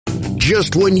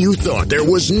just when you thought there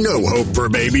was no hope for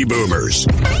baby boomers.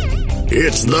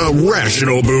 It's the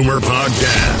Rational Boomer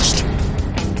Podcast.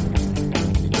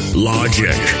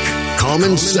 Logic,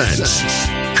 common sense,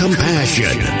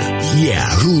 compassion. Yeah,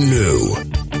 who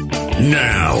knew?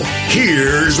 Now,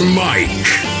 here's Mike.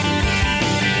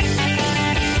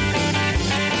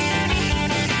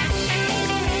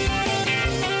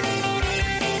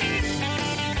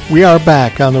 We are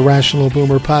back on the Rational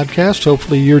Boomer Podcast.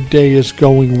 Hopefully your day is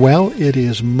going well. It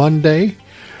is Monday.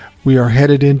 We are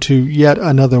headed into yet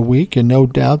another week, and no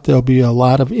doubt there'll be a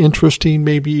lot of interesting,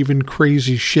 maybe even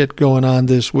crazy shit going on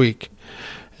this week.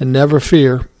 And never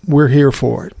fear, we're here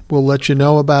for it. We'll let you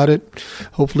know about it,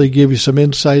 hopefully give you some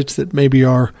insights that maybe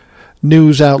our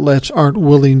news outlets aren't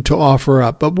willing to offer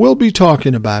up. But we'll be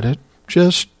talking about it.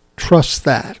 Just trust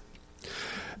that.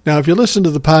 Now, if you listened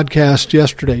to the podcast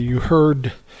yesterday, you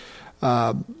heard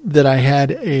that I had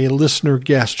a listener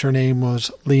guest. Her name was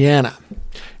Leanna,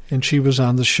 and she was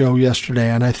on the show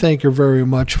yesterday, and I thank her very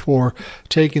much for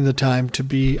taking the time to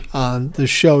be on the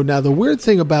show. Now, the weird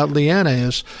thing about Leanna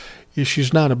is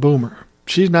she's not a boomer.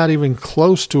 She's not even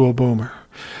close to a boomer.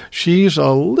 She's a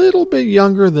little bit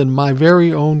younger than my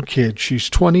very own kid.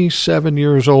 She's 27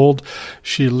 years old.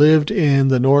 She lived in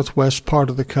the northwest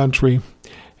part of the country,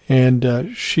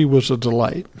 and she was a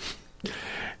delight.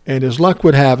 And as luck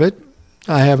would have it,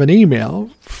 I have an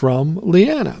email from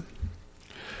Leanna.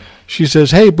 She says,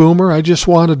 "Hey, Boomer, I just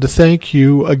wanted to thank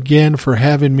you again for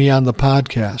having me on the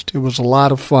podcast. It was a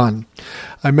lot of fun.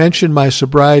 I mentioned my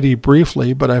sobriety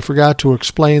briefly, but I forgot to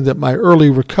explain that my early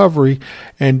recovery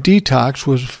and detox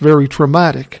was very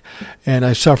traumatic, and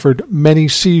I suffered many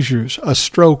seizures, a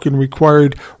stroke, and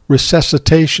required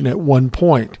resuscitation at one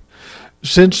point.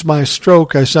 Since my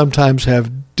stroke, I sometimes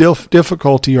have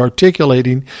difficulty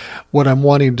articulating what I'm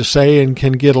wanting to say and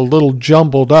can get a little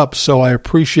jumbled up, so I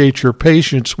appreciate your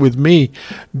patience with me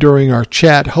during our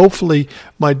chat. Hopefully,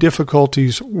 my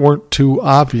difficulties weren't too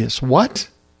obvious." What?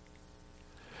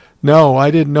 No,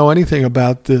 I didn't know anything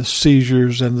about the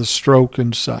seizures and the stroke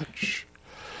and such.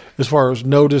 As far as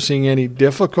noticing any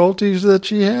difficulties that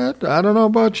she had, I don't know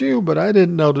about you, but I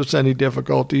didn't notice any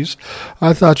difficulties.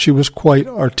 I thought she was quite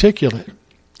articulate.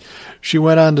 She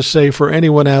went on to say, for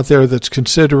anyone out there that's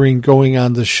considering going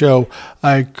on the show,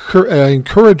 I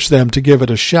encourage them to give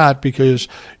it a shot because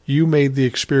you made the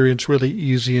experience really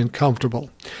easy and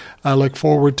comfortable. I look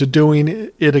forward to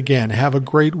doing it again. Have a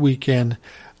great weekend,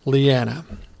 Leanna.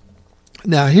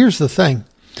 Now, here's the thing.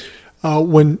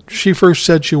 When she first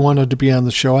said she wanted to be on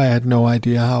the show, I had no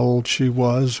idea how old she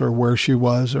was or where she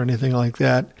was or anything like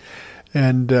that.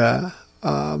 And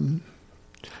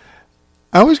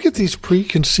I always get these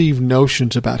preconceived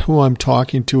notions about who I'm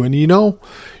talking to. And you know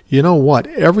what?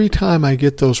 Every time I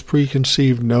get those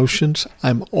preconceived notions,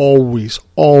 I'm always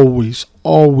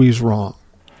wrong.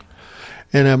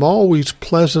 And I'm always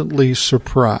pleasantly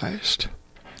surprised.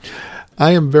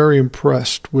 I am very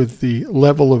impressed with the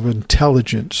level of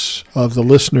intelligence of the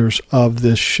listeners of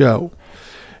this show.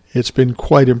 It's been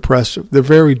quite impressive. They're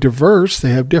very diverse.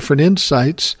 They have different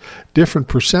insights, different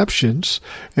perceptions,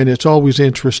 and it's always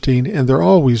interesting, and they're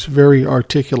always very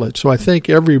articulate. So I thank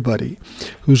everybody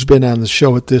who's been on the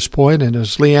show at this point, and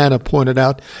as Leanna pointed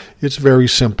out, it's very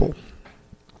simple.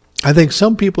 I think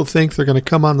some people think they're going to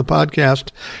come on the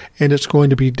podcast and it's going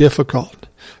to be difficult.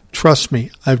 Trust me,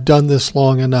 I've done this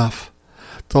long enough.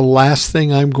 The last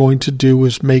thing I'm going to do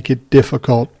is make it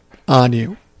difficult on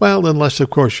you. Well, unless, of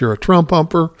course, you're a Trump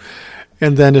bumper,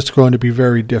 and then it's going to be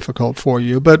very difficult for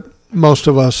you. But most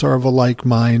of us are of a like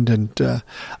mind, and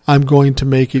I'm going to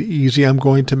make it easy. I'm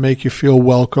going to make you feel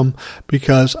welcome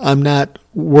because I'm not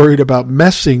worried about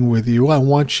messing with you. I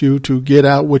want you to get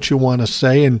out what you want to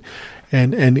say and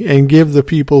give the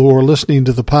people who are listening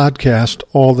to the podcast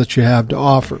all that you have to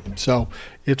offer. So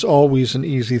it's always an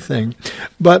easy thing.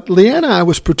 But Leanna, I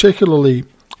was particularly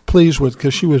pleased with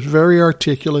because she was very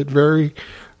articulate, very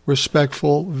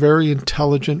respectful, very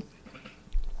intelligent.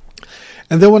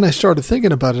 And then when I started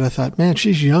thinking about it, I thought, man,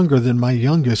 she's younger than my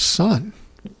youngest son.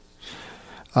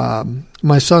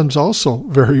 My son's also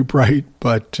very bright,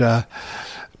 but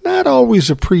not always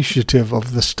appreciative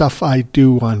of the stuff I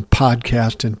do on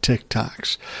podcasts and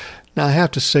TikToks. Now, I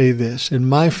have to say this. In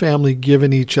my family,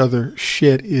 giving each other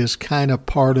shit is kind of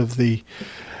part of the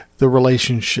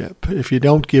relationship. If you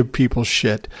don't give people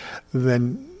shit,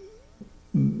 then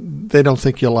they don't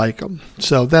think you like them.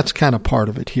 So that's kind of part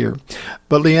of it here.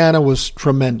 But Leanna was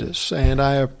tremendous, and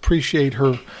I appreciate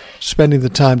her spending the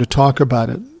time to talk about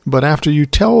it. But after you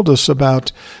told us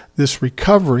about this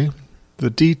recovery, the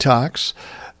detox,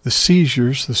 the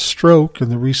seizures, the stroke,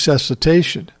 and the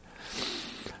resuscitation,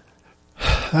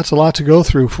 That's a lot to go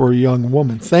through for a young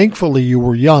woman. Thankfully, you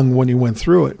were young when you went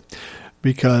through it,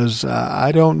 because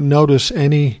I don't notice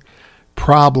any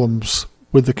problems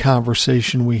with the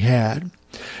conversation we had.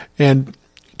 And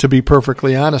to be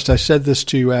perfectly honest, I said this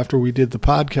to you after we did the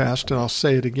podcast, and I'll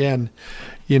say it again.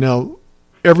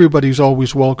 Everybody's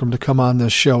always welcome to come on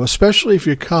this show, especially if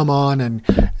you come on and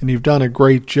you've done a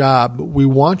great job. We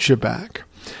want you back.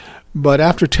 But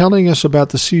after telling us about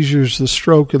the seizures, the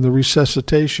stroke, and the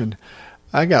resuscitation,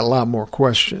 I got a lot more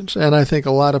questions. And I think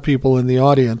a lot of people in the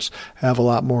audience have a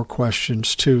lot more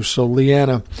questions too. So,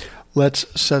 Leanna, let's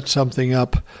set something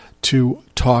up to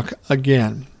talk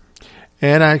again.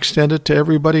 And I extend it to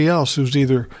everybody else who's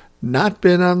either not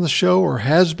been on the show or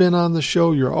has been on the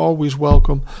show. You're always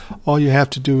welcome. All you have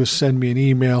to do is send me an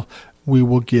email. We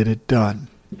will get it done.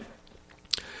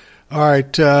 All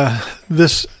right.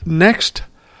 This next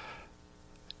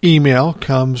email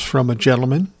comes from a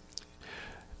gentleman.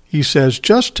 He says,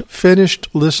 just finished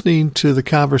listening to the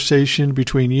conversation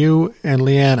between you and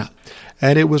Leanna,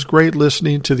 and it was great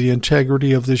listening to the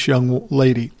integrity of this young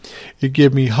lady. It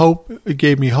gave me hope. It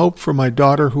gave me hope for my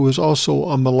daughter, who is also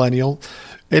a millennial.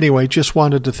 Anyway, just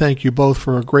wanted to thank you both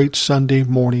for a great Sunday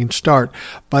morning start.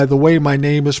 By the way, my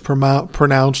name is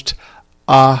pronounced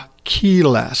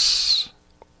Achilles,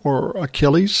 or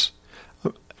Achilles.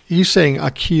 He's saying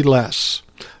Achilles,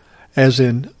 as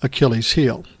in Achilles'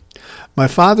 heel. My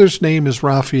father's name is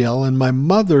Raphael, and my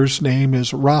mother's name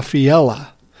is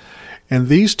Rafaela. And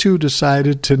these two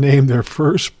decided to name their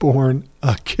firstborn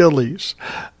Achilles,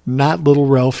 not little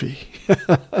Ralphie.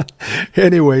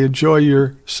 Anyway, enjoy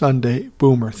your Sunday,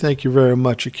 Boomer. Thank you very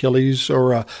much, Achilles,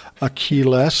 or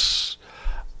Achilles.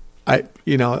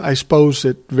 I suppose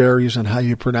it varies on how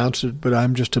you pronounce it, but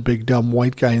I'm just a big dumb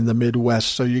white guy in the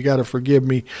Midwest, so you got to forgive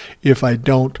me if I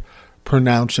don't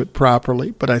pronounce it properly.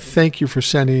 But I thank you for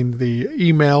sending the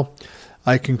email.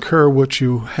 I concur what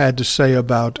you had to say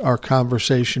about our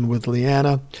conversation with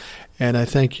Leanna, and I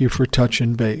thank you for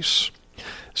touching base.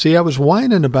 See, I was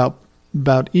whining about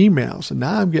emails, and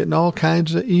now I'm getting all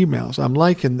kinds of emails. I'm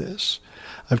liking this.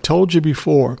 I've told you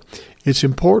before, it's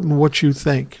important what you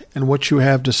think and what you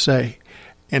have to say,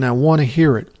 and I want to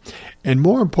hear it. And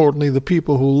more importantly, the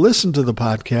people who listen to the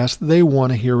podcast, they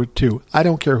want to hear it too. I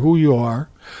don't care who you are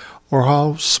or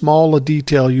how small a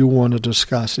detail you want to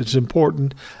discuss. It's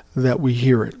important that we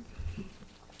hear it.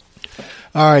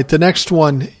 All right, the next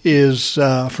one is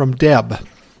from Deb.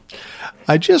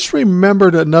 I just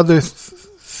remembered another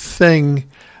thing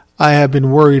I have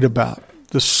been worried about.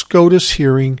 The SCOTUS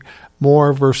hearing,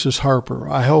 Moore versus Harper.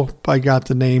 I hope I got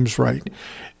the names right.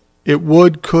 It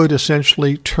could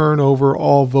essentially turn over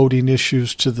all voting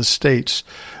issues to the states.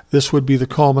 This would be the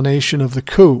culmination of the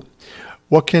coup.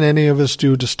 What can any of us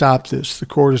do to stop this? The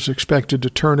court is expected to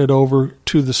turn it over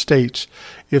to the states.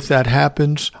 If that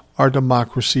happens, our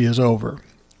democracy is over.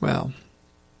 Well,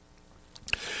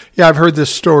 yeah, I've heard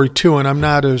this story too, and I'm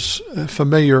not as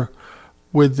familiar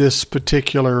with this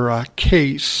particular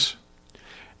case.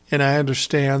 And I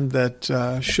understand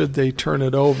that should they turn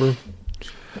it over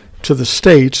to the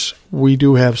states, we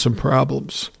do have some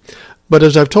problems. But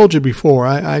as I've told you before,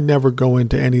 I never go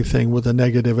into anything with a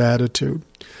negative attitude.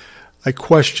 I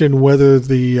question whether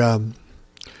the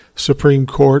Supreme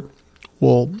Court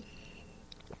will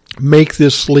make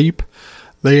this leap.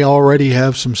 They already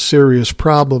have some serious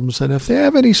problems, and if they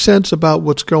have any sense about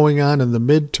what's going on in the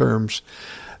midterms,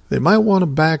 they might want to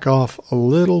back off a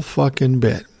little fucking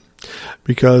bit.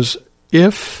 Because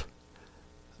if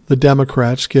the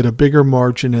Democrats get a bigger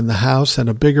margin in the House and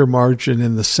a bigger margin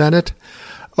in the Senate,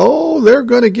 they're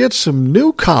going to get some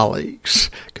new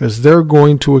colleagues because they're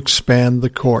going to expand the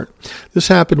court. This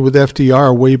happened with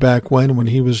FDR way back when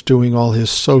he was doing all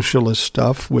his socialist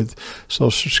stuff with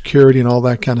Social Security and all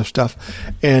that kind of stuff.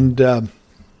 And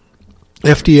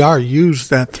FDR used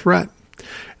that threat.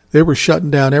 They were shutting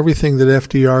down everything that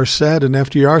FDR said, and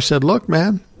FDR said, look,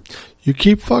 man, you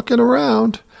keep fucking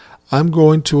around, I'm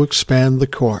going to expand the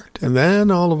court. And then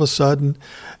all of a sudden,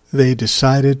 they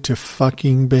decided to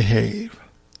fucking behave.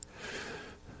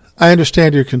 I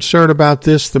understand your concern about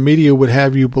this. The media would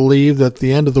have you believe that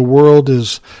the end of the world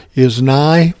is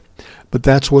nigh, but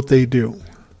that's what they do.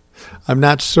 I'm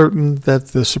not certain that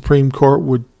the Supreme Court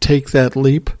would take that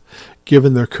leap,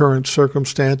 given their current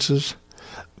circumstances.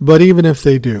 But even if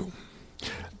they do,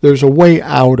 there's a way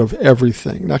out of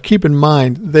everything. Now, keep in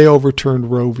mind, they overturned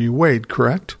Roe v. Wade,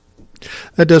 correct?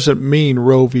 That doesn't mean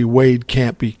Roe v. Wade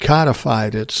can't be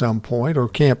codified at some point or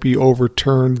can't be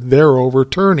overturned. They're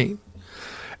overturning.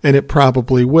 And it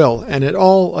probably will. And it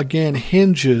all, again,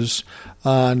 hinges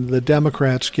on the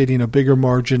Democrats getting a bigger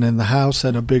margin in the House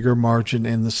and a bigger margin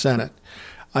in the Senate.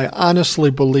 I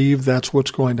honestly believe that's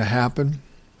what's going to happen.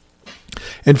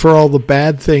 And for all the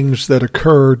bad things that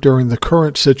occur during the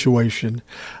current situation,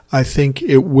 I think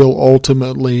it will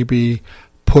ultimately be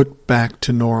put back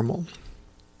to normal.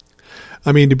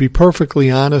 I mean, to be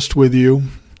perfectly honest with you,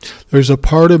 there's a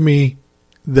part of me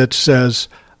that says,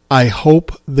 I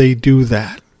hope they do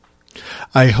that.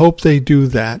 I hope they do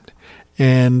that.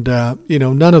 And,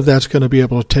 none of that's going to be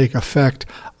able to take effect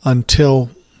until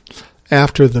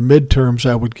after the midterms,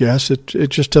 I would guess. It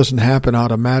just doesn't happen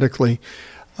automatically.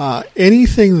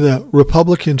 Anything the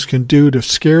Republicans can do to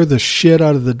scare the shit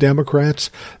out of the Democrats,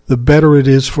 the better it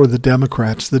is for the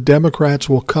Democrats. The Democrats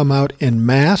will come out en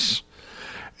masse,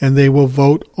 and they will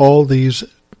vote all these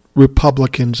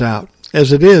Republicans out.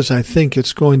 As it is, I think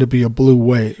it's going to be a blue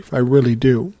wave. I really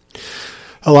do.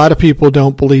 A lot of people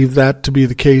don't believe that to be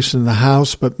the case in the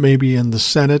House, but maybe in the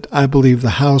Senate. I believe the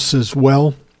House as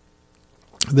well.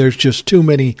 There's just too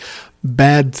many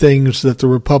bad things that the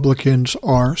Republicans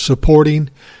are supporting,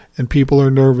 and people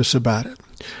are nervous about it.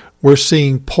 We're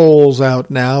seeing polls out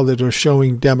now that are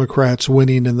showing Democrats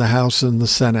winning in the House and the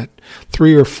Senate.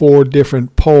 3 or 4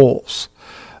 different polls.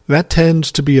 That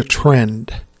tends to be a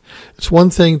trend. It's one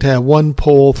thing to have one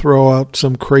poll throw out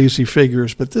some crazy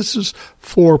figures, but this is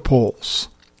 4 polls.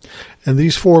 And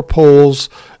these 4 polls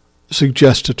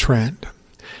suggest a trend.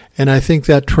 And I think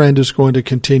that trend is going to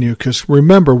continue because,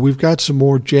 remember, we've got some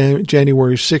more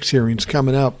January 6 hearings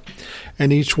coming up,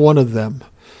 and each one of them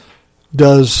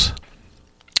does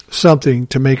something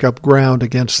to make up ground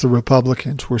against the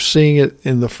Republicans. We're seeing it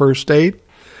in the first 8.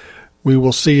 We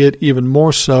will see it even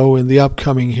more so in the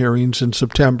upcoming hearings in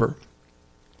September.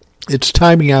 It's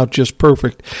timing out just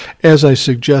perfect, as I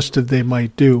suggested they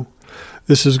might do.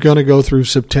 This is going to go through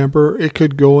September. It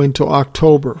could go into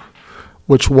October,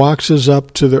 which walks us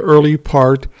up to the early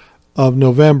part of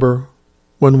November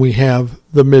when we have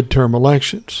the midterm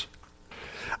elections.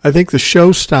 I think the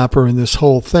showstopper in this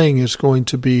whole thing is going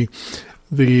to be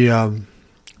the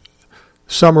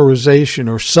summarization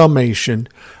or summation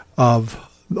of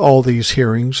all these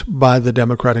hearings by the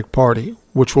Democratic Party,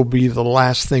 which will be the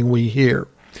last thing we hear.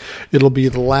 It'll be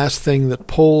the last thing that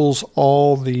pulls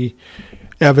all the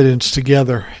evidence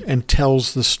together and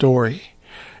tells the story.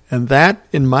 And that,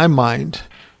 in my mind,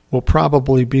 will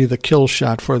probably be the kill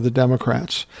shot for the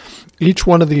Democrats. Each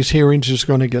one of these hearings is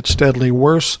going to get steadily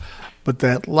worse, but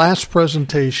that last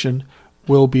presentation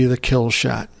will be the kill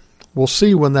shot. We'll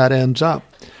see when that ends up.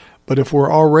 But if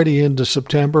we're already into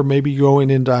September, maybe going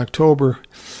into October,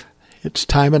 it's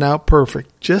timing out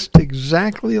perfect. Just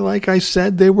exactly like I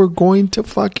said they were going to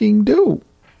fucking do.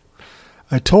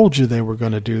 I told you they were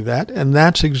going to do that, and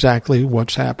that's exactly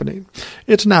what's happening.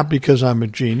 It's not because I'm a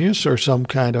genius or some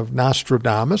kind of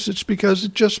Nostradamus. It's because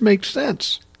it just makes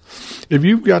sense. If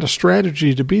you've got a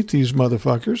strategy to beat these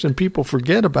motherfuckers and people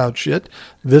forget about shit,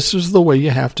 this is the way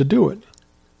you have to do it.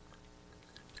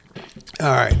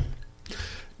 All right.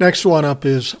 Next one up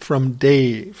is from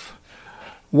Dave.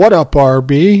 What up,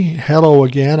 RB? Hello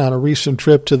again. On a recent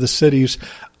trip to the cities,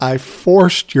 I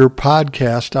forced your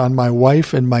podcast on my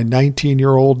wife and my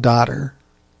 19-year-old daughter.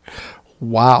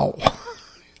 Wow.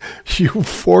 You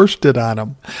forced it on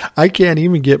them. I can't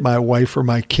even get my wife or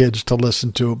my kids to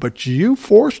listen to it, but you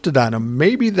forced it on them.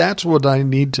 Maybe that's what I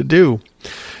need to do.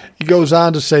 He goes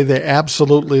on to say they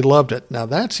absolutely loved it. Now,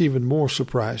 that's even more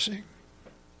surprising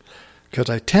because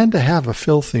I tend to have a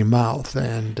filthy mouth,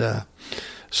 and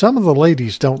some of the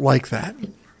ladies don't like that.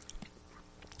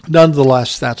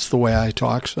 Nonetheless, that's the way I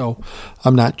talk, so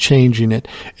I'm not changing it.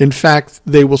 In fact,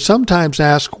 they will sometimes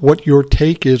ask what your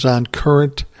take is on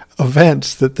current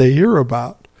events that they hear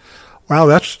about. Wow,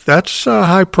 that's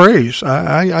high praise.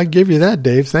 I give you that,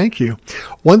 Dave. Thank you.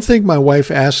 One thing my wife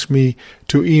asked me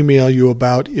to email you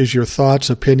about is your thoughts,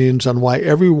 opinions on why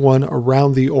everyone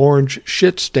around the orange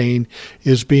shit stain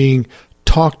is being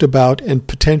talked about and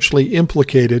potentially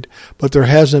implicated, but there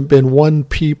hasn't been one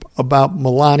peep about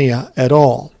Melania at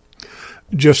all.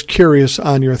 Just curious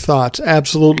on your thoughts.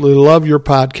 Absolutely love your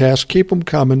podcast. Keep them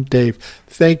coming, Dave.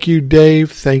 Thank you,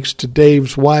 Dave. Thanks to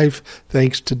Dave's wife.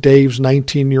 Thanks to Dave's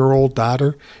 19-year-old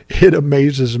daughter. It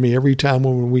amazes me every time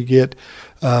when we get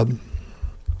a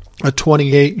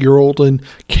 28-year-old in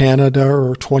Canada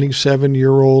or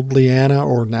 27-year-old Leanna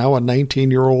or now a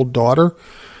 19-year-old daughter.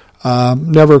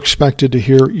 Never expected to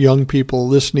hear young people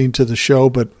listening to the show,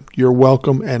 but you're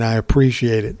welcome and I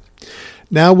appreciate it.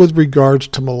 Now with regards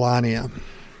to Melania,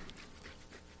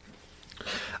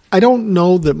 I don't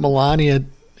know that Melania,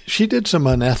 she did some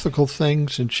unethical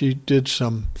things and she did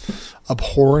some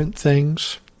abhorrent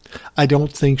things. I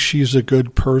don't think she's a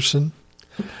good person.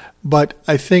 But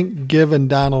I think given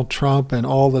Donald Trump and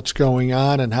all that's going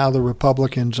on and how the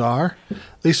Republicans are,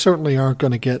 they certainly aren't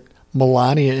going to get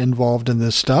Melania involved in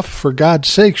this stuff. For God's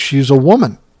sake, she's a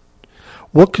woman.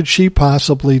 What could she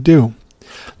possibly do?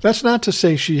 That's not to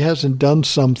say she hasn't done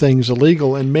some things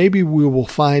illegal, and maybe we will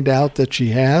find out that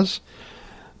she has.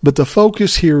 But the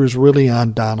focus here is really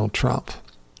on Donald Trump.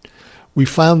 We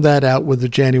found that out with the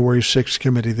January 6th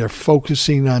committee. They're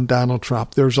focusing on Donald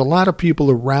Trump. There's a lot of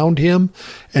people around him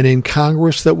and in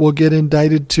Congress that will get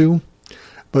indicted too.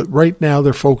 But right now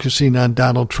they're focusing on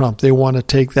Donald Trump. They want to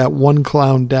take that one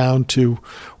clown down to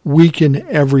weaken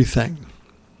everything.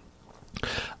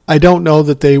 I don't know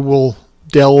that they will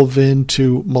delve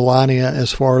into Melania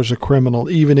as far as a criminal,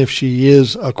 even if she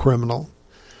is a criminal.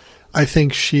 I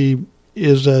think she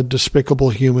is a despicable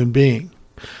human being.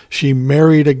 She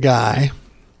married a guy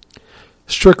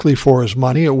strictly for his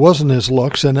money. It wasn't his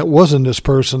looks and it wasn't his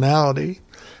personality.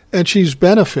 And she's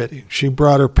benefiting. She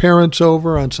brought her parents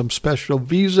over on some special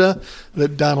visa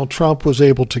that Donald Trump was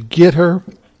able to get her.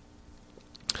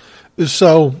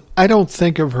 So I don't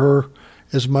think of her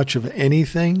as much of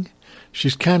anything.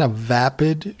 She's kind of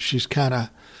vapid. She's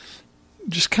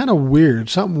just kind of weird.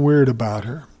 Something weird about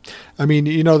her. I mean,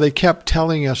 they kept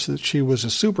telling us that she was a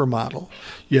supermodel,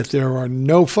 yet there are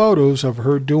no photos of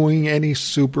her doing any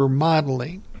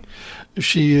supermodeling.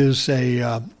 She is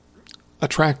a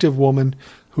attractive woman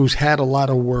who's had a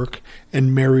lot of work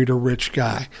and married a rich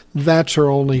guy. That's her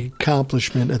only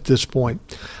accomplishment at this point.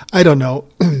 I don't know.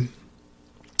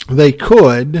 They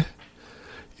could.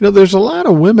 There's a lot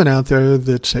of women out there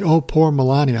that say, oh, poor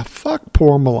Melania. Fuck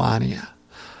poor Melania.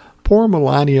 Poor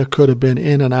Melania could have been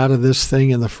in and out of this thing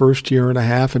in the first year and a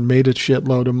half and made a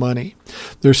shitload of money.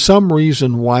 There's some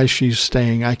reason why she's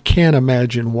staying. I can't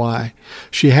imagine why.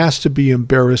 She has to be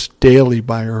embarrassed daily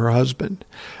by her husband.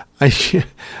 I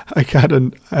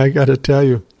gotta tell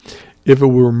you, if it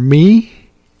were me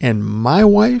and my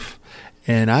wife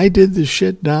and I did the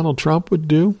shit Donald Trump would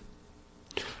do,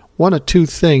 one of two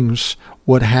things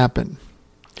would happen.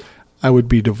 I would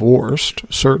be divorced,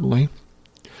 certainly.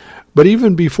 But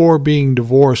even before being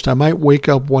divorced, I might wake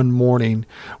up one morning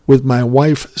with my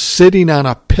wife sitting on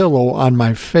a pillow on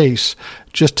my face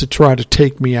just to try to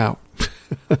take me out.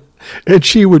 And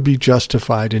she would be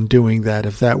justified in doing that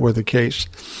if that were the case.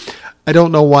 I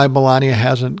don't know why Melania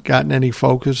hasn't gotten any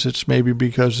focus. It's maybe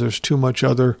because there's too much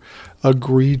other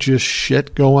egregious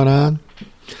shit going on.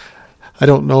 I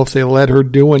don't know if they let her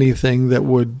do anything that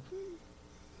would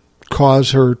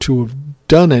cause her to have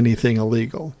done anything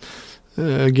illegal.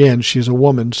 Again, she's a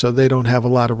woman, so they don't have a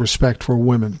lot of respect for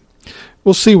women.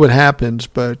 We'll see what happens,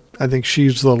 but I think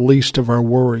she's the least of our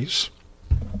worries.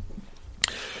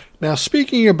 Now,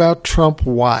 speaking about Trump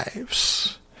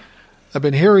wives, I've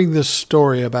been hearing this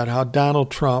story about how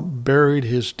Donald Trump buried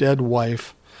his dead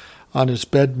wife on his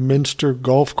Bedminster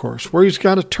golf course, where he's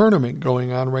got a tournament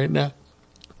going on right now.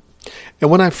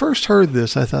 And when I first heard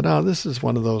this, I thought, oh, this is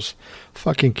one of those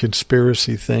fucking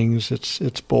conspiracy things.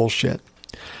 It's bullshit.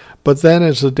 But then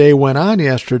as the day went on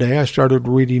yesterday, I started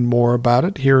reading more about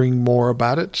it, hearing more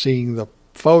about it, seeing the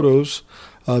photos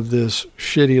of this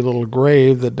shitty little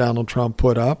grave that Donald Trump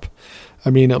put up. I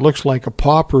mean, it looks like a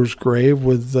pauper's grave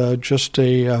with just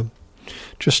a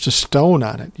stone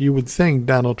on it. You would think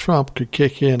Donald Trump could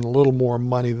kick in a little more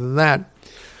money than that.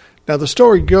 Now, the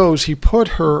story goes he put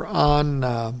her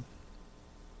on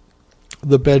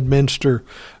the Bedminster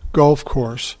golf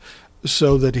course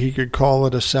so that he could call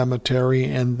it a cemetery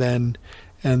and then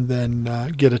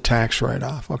get a tax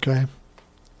write-off, okay?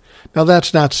 Now,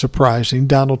 that's not surprising.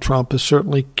 Donald Trump is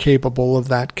certainly capable of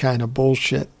that kind of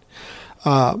bullshit.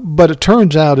 But it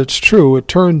turns out it's true. It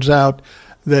turns out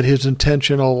that his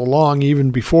intention all along, even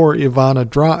before Ivana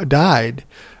died,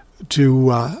 to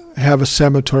have a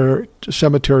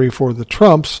cemetery for the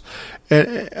Trumps,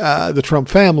 the Trump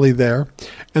family there.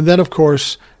 And then, of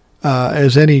course,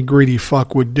 as any greedy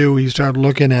fuck would do, he started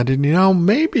looking at it, and,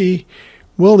 maybe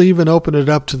we'll even open it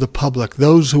up to the public,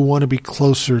 those who want to be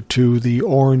closer to the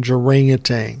orange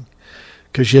orangutan,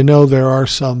 because there are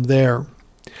some there.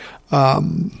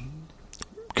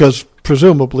 Because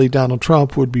presumably Donald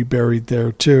Trump would be buried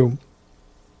there too.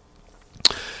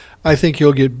 I think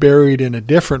he'll get buried in a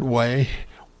different way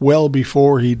well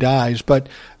before he dies, but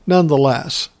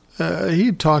nonetheless,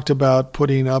 he talked about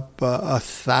putting up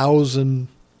 1,000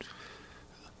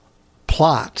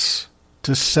 plots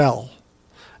to sell.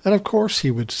 And of course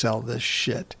he would sell this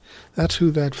shit. That's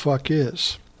who that fuck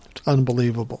is. It's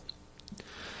unbelievable.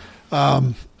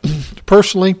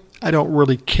 Personally, I don't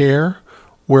really care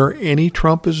where any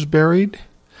Trump is buried.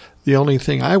 The only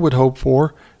thing I would hope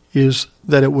for is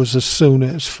that it was as soon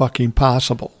as fucking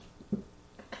possible.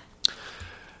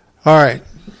 All right.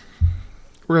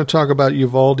 We're going to talk about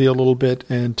Uvalde a little bit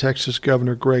and Texas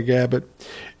Governor Greg Abbott.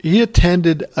 He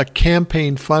attended a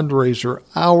campaign fundraiser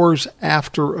hours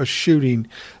after a shooting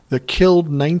that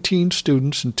killed 19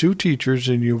 students and 2 teachers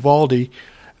in Uvalde. And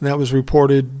that was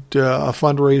reported a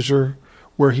fundraiser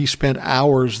where he spent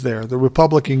hours there. The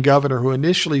Republican governor, who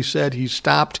initially said he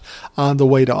stopped on the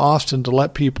way to Austin to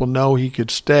let people know he could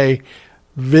stay,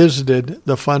 visited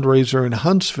the fundraiser in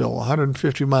Huntsville,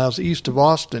 150 miles east of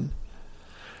Austin.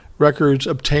 Records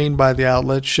obtained by the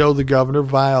outlet show the governor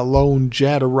via lone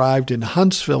jet arrived in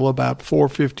Huntsville about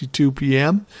 4:52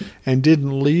 p.m. and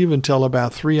didn't leave until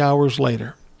about 3 hours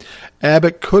later.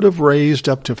 Abbott could have raised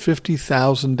up to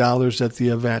 $50,000 at the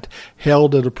event,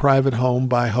 held at a private home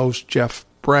by host Jeff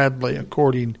Bradley,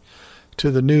 according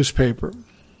to the newspaper.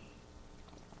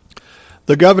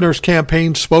 The governor's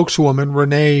campaign spokeswoman,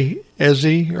 Renee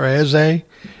Eze,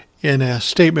 in a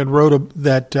statement wrote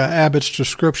that Abbott's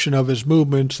description of his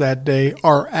movements that day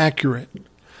are accurate.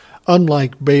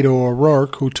 Unlike Beto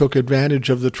O'Rourke, who took advantage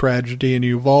of the tragedy in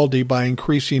Uvalde by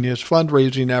increasing his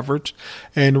fundraising efforts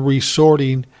and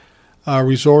resorting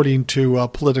to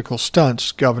political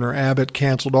stunts, Governor Abbott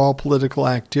canceled all political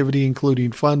activity,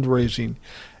 including fundraising,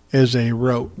 Eze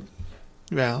wrote.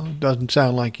 Well, it doesn't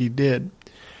sound like he did.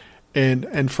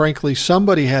 And frankly,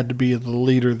 somebody had to be the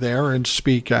leader there and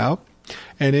speak out.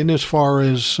 And in as far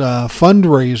as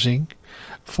fundraising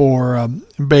for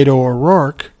Beto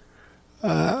O'Rourke,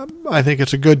 I think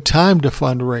it's a good time to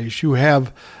fundraise. You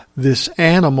have this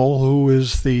animal who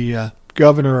is the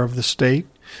governor of the state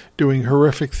doing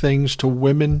horrific things to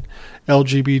women,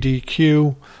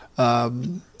 LGBTQ,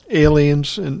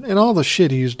 aliens, and all the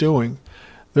shit he's doing.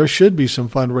 There should be some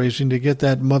fundraising to get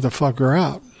that motherfucker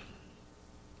out.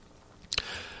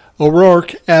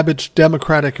 O'Rourke, Abbott's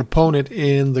Democratic opponent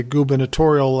in the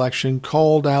gubernatorial election,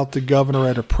 called out the governor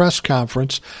at a press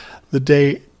conference the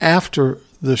day after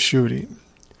the shooting.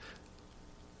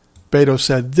 Beto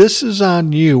said, "This is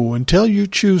on you. Until you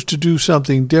choose to do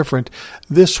something different,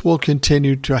 this will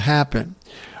continue to happen,"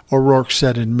 O'Rourke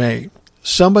said in May.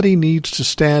 "Somebody needs to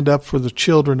stand up for the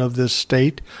children of this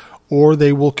state, or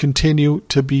they will continue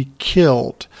to be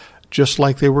killed, just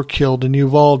like they were killed in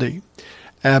Uvalde."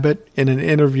 Abbott, in an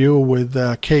interview with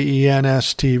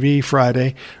KENS-TV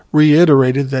Friday,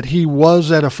 reiterated that he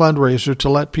was at a fundraiser to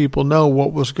let people know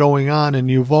what was going on in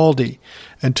Uvalde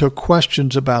and took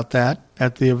questions about that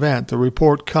at the event. The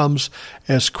report comes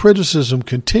as criticism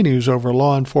continues over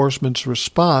law enforcement's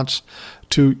response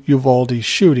to Uvalde's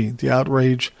shooting. The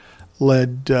outrage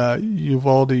led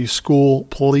Uvalde school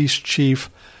police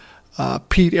chief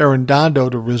Pete Arredondo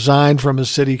to resign from his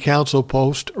city council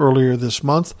post earlier this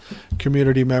month.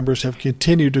 Community members have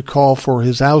continued to call for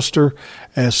his ouster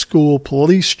as school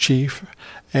police chief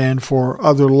and for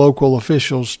other local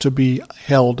officials to be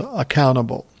held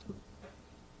accountable.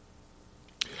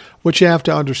 What you have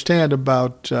to understand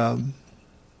about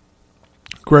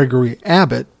Gregory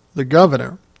Abbott, the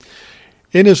governor,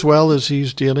 in as well as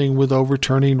he's dealing with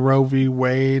overturning Roe v.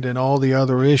 Wade and all the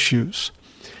other issues,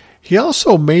 he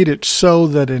also made it so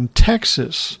that in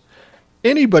Texas,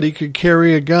 anybody could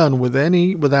carry a gun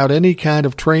without any kind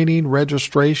of training,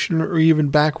 registration, or even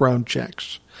background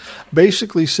checks.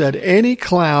 Basically said any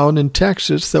clown in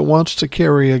Texas that wants to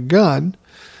carry a gun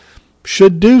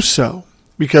should do so,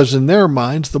 because in their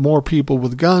minds, the more people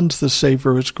with guns, the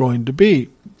safer it's going to be.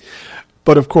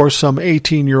 But of course, some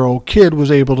 18-year-old kid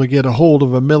was able to get a hold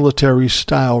of a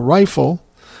military-style rifle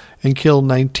and killed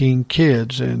 19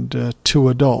 kids and 2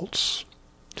 adults.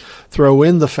 Throw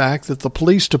in the fact that the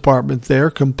police department there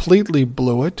completely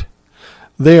blew it.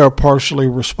 They are partially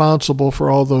responsible for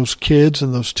all those kids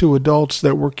and those 2 adults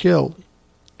that were killed.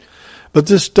 But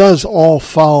this does all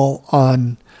fall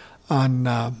on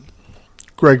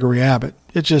Gregory Abbott.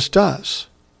 It just does.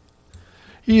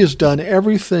 He has done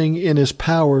everything in his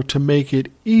power to make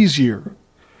it easier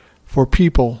for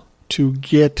people to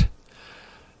get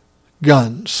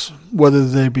guns, whether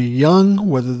they be young,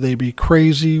 whether they be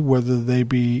crazy, whether they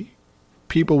be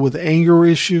people with anger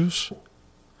issues.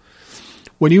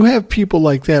 When you have people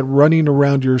like that running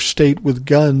around your state with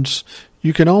guns,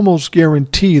 you can almost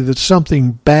guarantee that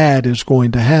something bad is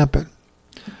going to happen.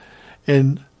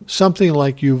 And something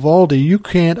like Uvalde, you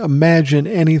can't imagine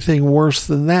anything worse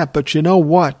than that. But you know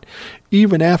what?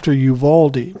 Even after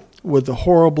Uvalde, with the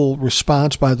horrible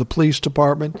response by the police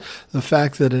department, the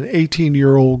fact that an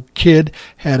 18-year-old kid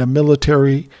had a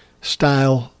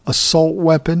military-style assault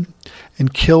weapon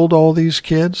and killed all these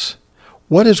kids,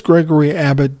 what has Gregory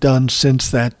Abbott done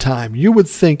since that time? You would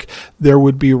think there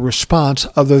would be a response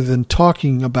other than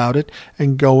talking about it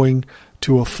and going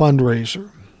to a fundraiser.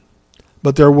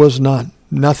 But there was none.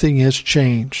 Nothing has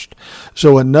changed.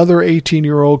 So another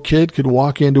 18-year-old kid could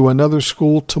walk into another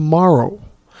school tomorrow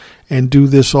and do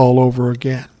this all over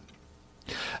again.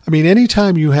 I mean,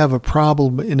 anytime you have a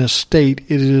problem in a state,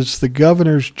 it is the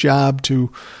governor's job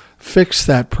to fix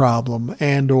that problem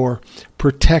and or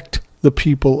protect the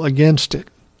people against it.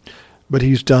 But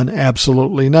he's done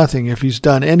absolutely nothing. If he's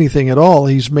done anything at all,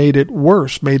 he's made it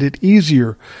worse, made it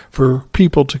easier for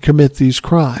people to commit these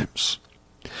crimes.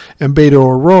 And Beto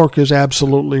O'Rourke is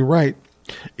absolutely right.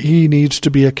 He needs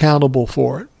to be accountable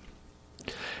for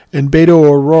it. And Beto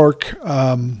O'Rourke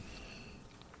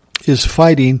is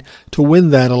fighting to win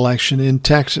that election in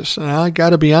Texas. And I got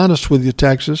to be honest with you,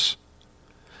 Texas.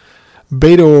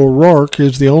 Beto O'Rourke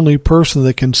is the only person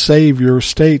that can save your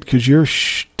state because your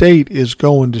state is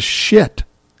going to shit.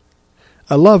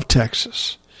 I love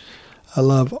Texas. I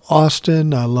love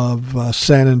Austin. I love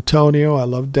San Antonio. I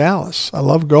love Dallas. I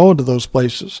love going to those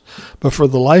places. But for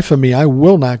the life of me, I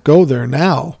will not go there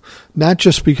now. Not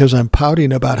just because I'm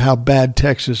pouting about how bad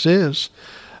Texas is.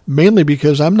 Mainly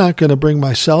because I'm not going to bring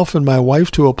myself and my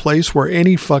wife to a place where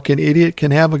any fucking idiot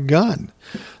can have a gun.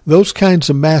 Those kinds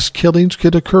of mass killings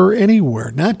could occur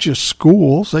anywhere, not just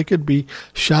schools. They could be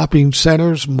shopping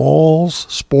centers, malls,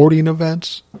 sporting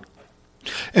events.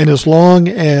 And as long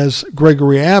as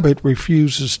Gregory Abbott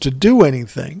refuses to do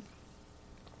anything,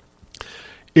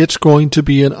 it's going to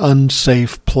be an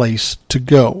unsafe place to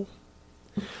go.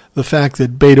 The fact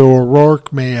that Beto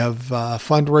O'Rourke may have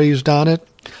fundraised on it,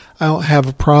 I don't have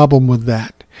a problem with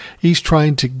that. He's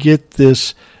trying to get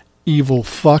this evil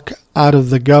fuck out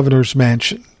of the governor's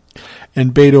mansion.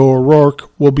 And Beto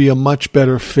O'Rourke will be a much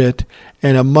better fit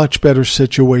and a much better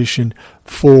situation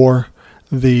for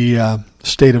the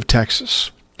state of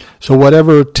Texas. So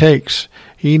whatever it takes,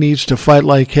 he needs to fight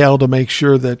like hell to make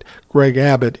sure that Greg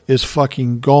Abbott is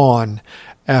fucking gone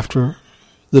after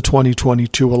the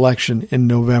 2022 election in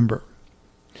November.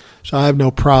 So I have no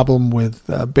problem with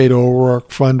Beto O'Rourke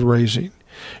fundraising.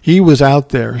 He was out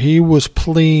there. He was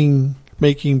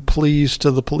making pleas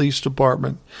to the police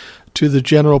department, to the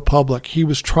general public. He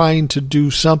was trying to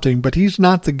do something, but he's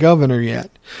not the governor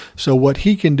yet. So what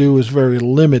he can do is very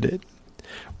limited.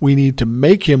 We need to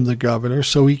make him the governor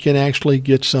so he can actually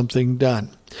get something done.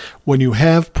 When you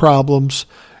have problems,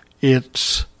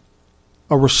 it's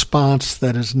a response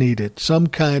that is needed, some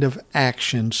kind of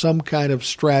action, some kind of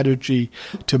strategy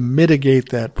to mitigate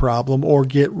that problem or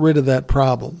get rid of that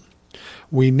problem.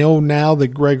 We know now that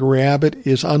Gregory Abbott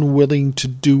is unwilling to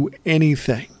do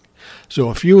anything. So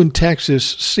if you in Texas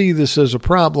see this as a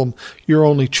problem, your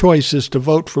only choice is to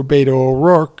vote for Beto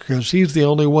O'Rourke because he's the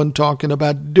only one talking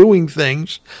about doing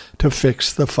things to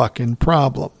fix the fucking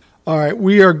problem. All right,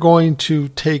 we are going to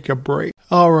take a break.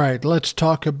 All right, let's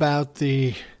talk about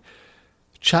the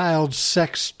child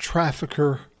sex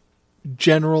trafficker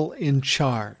general in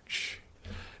charge.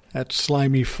 That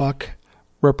slimy fuck,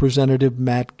 Representative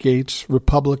Matt Gaetz,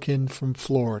 Republican from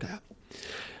Florida.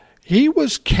 He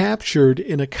was captured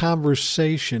in a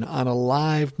conversation on a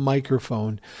live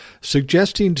microphone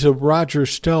suggesting to Roger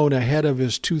Stone ahead of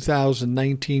his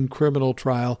 2019 criminal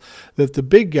trial that the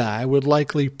big guy would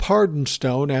likely pardon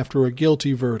Stone after a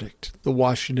guilty verdict, the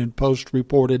Washington Post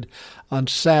reported on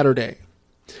Saturday.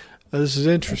 Now, this is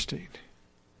interesting.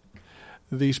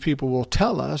 These people will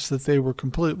tell us that they were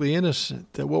completely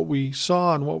innocent, that what we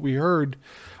saw and what we heard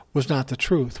was not the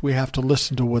truth. We have to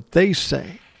listen to what they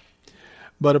say.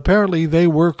 But apparently they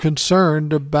were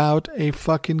concerned about a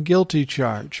fucking guilty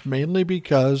charge, mainly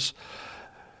because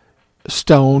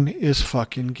Stone is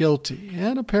fucking guilty.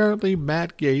 And apparently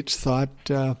Matt Gaetz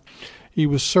thought he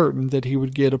was certain that he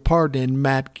would get a pardon, and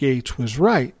Matt Gaetz was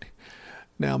right.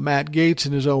 Now, Matt Gaetz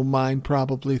in his own mind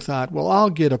probably thought, well, I'll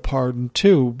get a pardon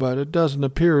too, but it doesn't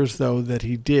appear as though that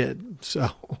he did. So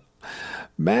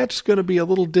Matt's going to be a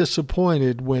little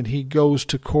disappointed when he goes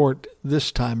to court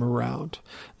this time around.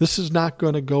 This is not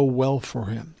going to go well for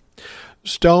him.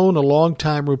 Stone, a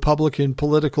longtime Republican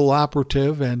political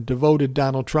operative and devoted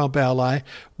Donald Trump ally,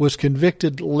 was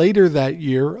convicted later that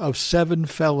year of 7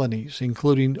 felonies,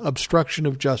 including obstruction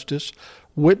of justice,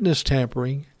 witness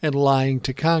tampering, and lying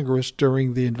to Congress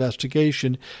during the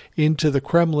investigation into the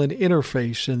Kremlin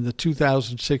interface in the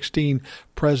 2016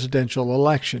 presidential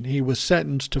election. He was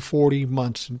sentenced to 40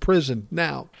 months in prison.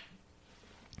 Now,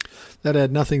 that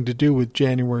had nothing to do with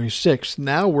January 6th.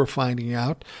 Now we're finding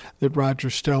out that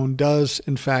Roger Stone does,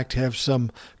 in fact, have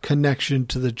some connection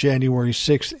to the January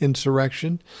 6th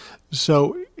insurrection.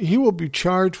 So he will be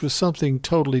charged with something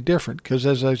totally different because,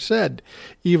 as I said,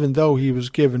 even though he was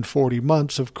given 40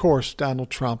 months, of course, Donald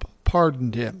Trump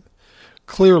pardoned him.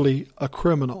 Clearly a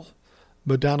criminal.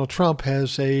 But Donald Trump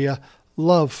has a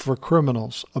love for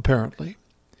criminals, apparently.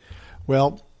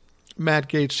 Well, Matt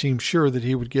Gaetz seemed sure that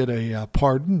he would get a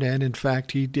pardon, and in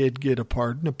fact he did get a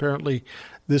pardon. Apparently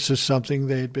this is something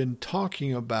they had been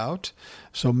talking about,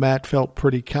 so Matt felt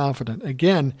pretty confident.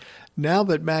 Again, now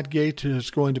that Matt Gaetz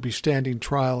is going to be standing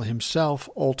trial himself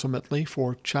ultimately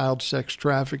for child sex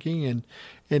trafficking and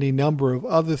any number of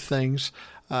other things,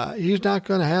 he's not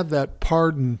going to have that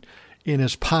pardon in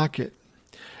his pocket.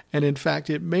 And in fact,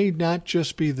 it may not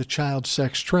just be the child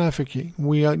sex trafficking.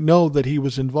 We know that he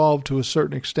was involved to a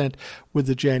certain extent with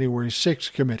the January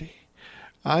 6th committee.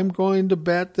 I'm going to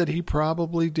bet that he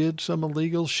probably did some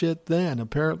illegal shit then.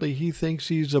 Apparently he thinks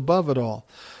he's above it all.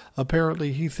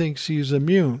 Apparently he thinks he's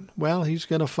immune. Well, he's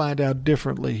going to find out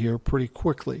differently here pretty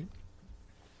quickly.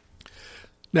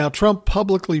 Now, Trump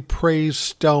publicly praised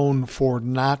Stone for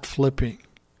not flipping.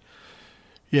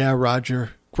 Yeah,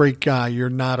 Roger, great guy. You're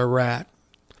not a rat.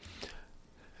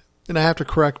 And I have to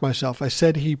correct myself. I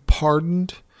said he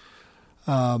pardoned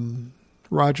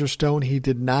Roger Stone. He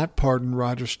did not pardon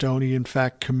Roger Stone. He, in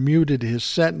fact, commuted his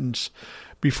sentence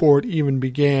before it even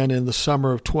began in the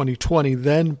summer of 2020,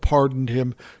 then pardoned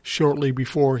him shortly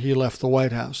before he left the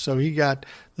White House. So he got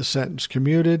the sentence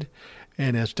commuted,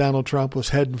 and as Donald Trump was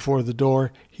heading for the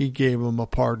door, he gave him a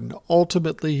pardon.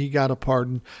 Ultimately, he got a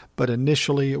pardon, but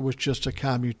initially it was just a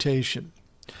commutation.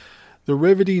 The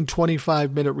riveting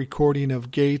 25-minute recording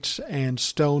of Gaetz and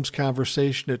Stone's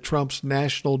conversation at Trump's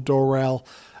National Doral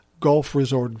Golf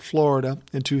Resort in Florida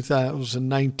in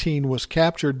 2019 was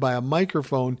captured by a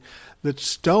microphone that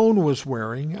Stone was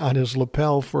wearing on his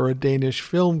lapel for a Danish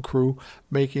film crew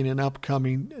making an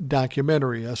upcoming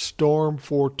documentary, A Storm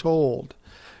Foretold,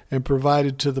 and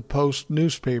provided to the Post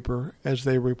newspaper as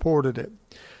they reported it.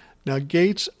 Now,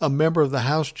 Gaetz, a member of the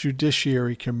House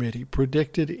Judiciary Committee,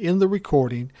 predicted in the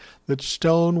recording that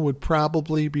Stone would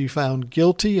probably be found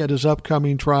guilty at his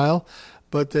upcoming trial,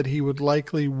 but that he would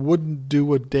likely wouldn't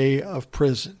do a day of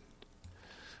prison.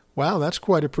 Wow, that's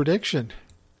quite a prediction.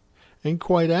 And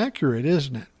quite accurate,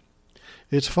 isn't it?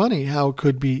 It's funny how it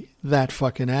could be that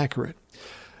fucking accurate.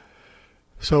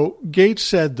 So Gaetz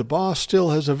said the boss still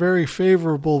has a very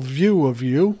favorable view of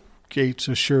you, Gaetz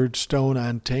assured Stone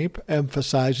on tape,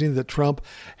 emphasizing that Trump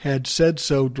had said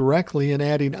so directly and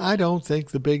adding, I don't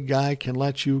think the big guy can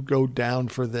let you go down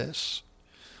for this.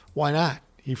 Why not?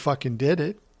 He fucking did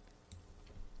it.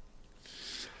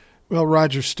 Well,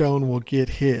 Roger Stone will get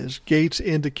his. Gaetz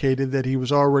indicated that he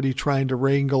was already trying to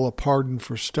wrangle a pardon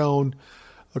for Stone,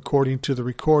 according to the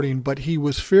recording, but he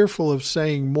was fearful of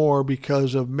saying more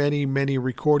because of many, many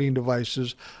recording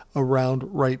devices around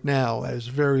right now, as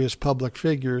various public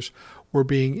figures were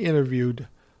being interviewed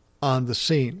on the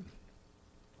scene.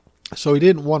 So he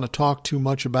didn't want to talk too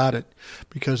much about it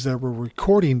because there were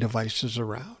recording devices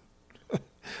around.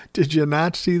 Did you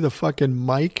not see the fucking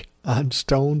mic on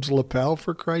Stone's lapel,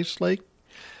 for Christ's sake?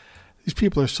 These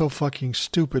people are so fucking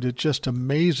stupid. It just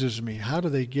amazes me. How do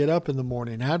they get up in the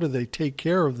morning? How do they take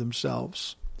care of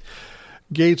themselves?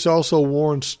 Gaetz also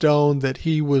warned Stone that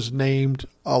he was named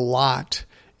a lot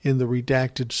in the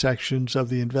redacted sections of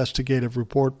the investigative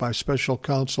report by Special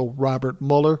Counsel Robert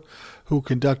Mueller, who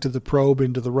conducted the probe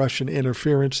into the Russian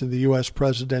interference in the U.S.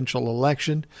 presidential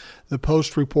election. The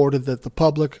Post reported that the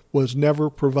public was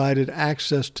never provided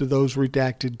access to those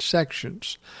redacted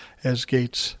sections, as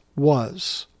Gaetz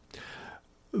was.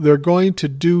 They're going to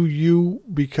do you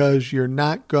because you're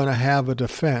not going to have a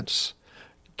defense,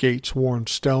 Gaetz warned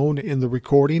Stone in the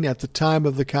recording. At the time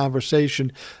of the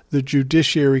conversation, the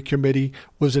Judiciary Committee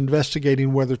was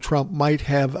investigating whether Trump might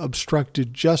have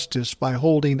obstructed justice by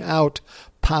holding out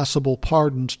possible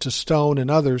pardons to Stone and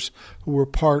others who were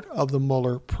part of the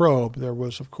Mueller probe. There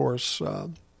was, of course,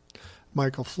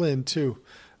 Michael Flynn, too.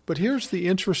 But here's the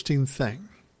interesting thing.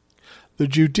 The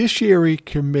Judiciary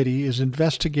Committee is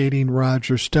investigating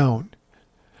Roger Stone,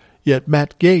 yet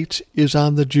Matt Gaetz is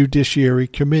on the Judiciary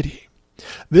Committee.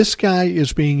 This guy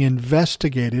is being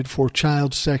investigated for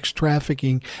child sex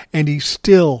trafficking, and he's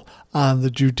still on the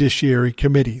Judiciary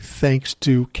Committee, thanks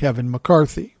to Kevin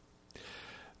McCarthy.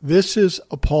 This is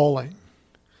appalling.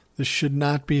 This should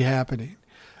not be happening.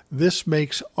 This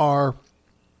makes our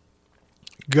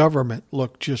government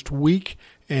look just weak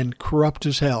and corrupt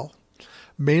as hell,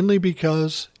 mainly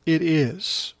because it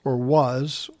is, or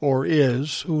was, or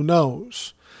is, who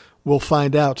knows. We'll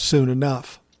find out soon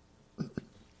enough.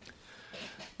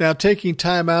 Now, taking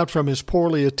time out from his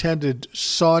poorly attended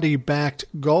Saudi-backed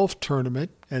golf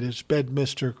tournament at his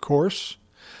Bedminster course,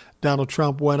 Donald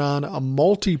Trump went on a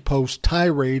multi-post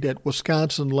tirade at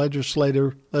Wisconsin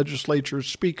Legislature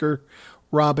Speaker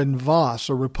Robin Vos,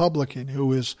 a Republican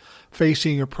who is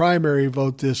facing a primary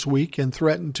vote this week and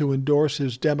threatened to endorse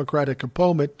his Democratic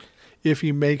opponent if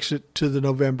he makes it to the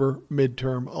November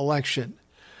midterm election.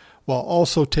 While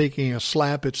also taking a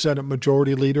slap at Senate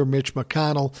Majority Leader Mitch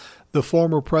McConnell, the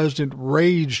former president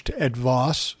raged at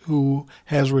Vos, who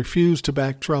has refused to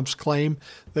back Trump's claim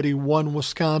that he won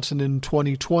Wisconsin in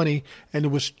 2020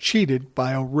 and was cheated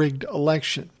by a rigged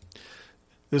election.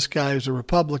 This guy is a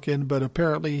Republican, but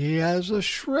apparently he has a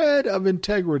shred of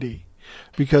integrity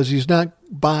because he's not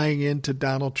buying into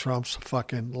Donald Trump's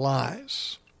fucking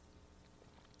lies.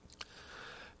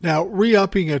 Now,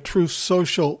 re-upping a Truth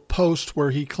Social post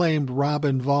where he claimed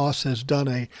Robin Vos has done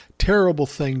a terrible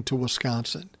thing to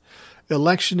Wisconsin.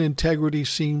 Election integrity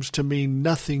seems to mean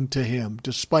nothing to him,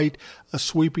 despite a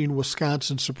sweeping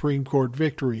Wisconsin Supreme Court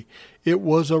victory. It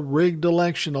was a rigged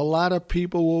election. A lot of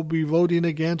people will be voting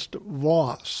against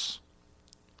Vos.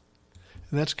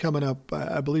 And that's coming up,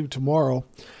 I believe, tomorrow,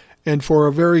 and for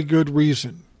a very good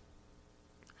reason.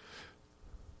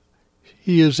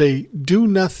 He is a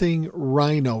do-nothing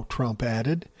rhino, Trump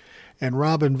added, and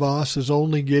Robin Vos is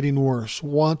only getting worse.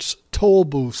 Wants toll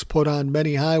booths put on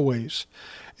many highways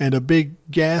and a big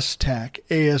gas tax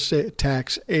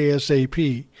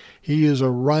ASAP. He is a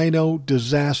rhino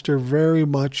disaster, very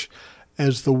much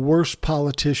as the worst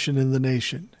politician in the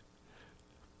nation.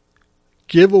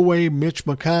 Give away Mitch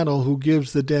McConnell, who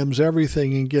gives the Dems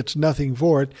everything and gets nothing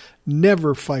for it,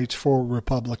 never fights for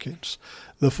Republicans.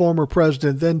 The former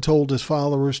president then told his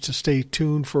followers to stay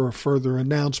tuned for a further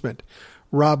announcement.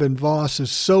 Robin Vos is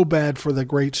so bad for the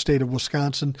great state of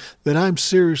Wisconsin that I'm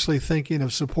seriously thinking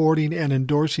of supporting and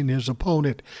endorsing his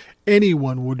opponent.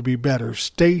 Anyone would be better.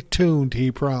 Stay tuned,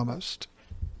 he promised.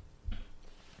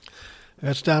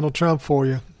 That's Donald Trump for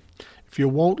you. If you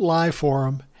won't lie for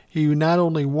him, he not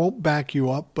only won't back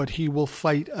you up, but he will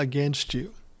fight against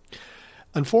you.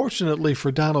 Unfortunately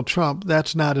for Donald Trump,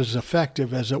 that's not as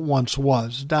effective as it once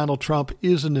was. Donald Trump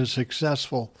isn't as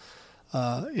successful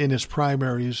in his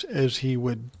primaries as he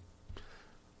would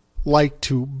like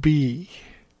to be.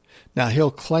 Now,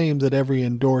 he'll claim that every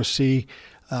endorsee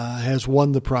has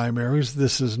won the primaries.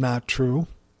 This is not true.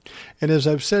 And as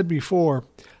I've said before,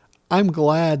 I'm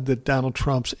glad that Donald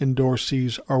Trump's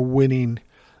endorsees are winning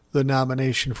the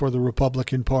nomination for the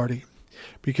Republican Party,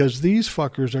 because these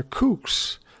fuckers are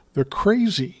kooks. They're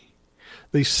crazy.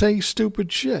 They say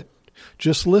stupid shit.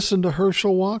 Just listen to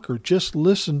Herschel Walker. Just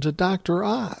listen to Dr.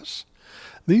 Oz.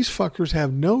 These fuckers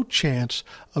have no chance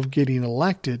of getting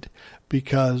elected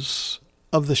because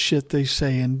of the shit they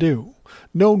say and do.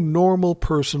 No normal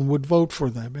person would vote for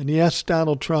them. And yes,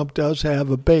 Donald Trump does have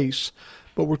a base,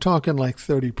 but we're talking like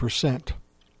 30%.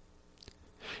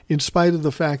 In spite of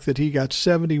the fact that he got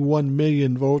 71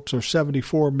 million votes or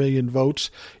 74 million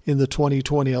votes in the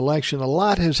 2020 election, a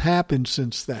lot has happened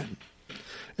since then.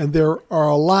 And there are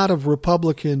a lot of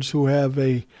Republicans who have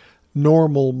a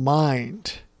normal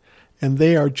mind, and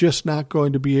they are just not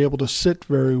going to be able to sit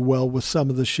very well with some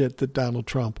of the shit that Donald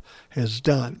Trump has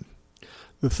done.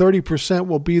 The 30%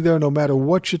 will be there no matter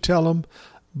what you tell them,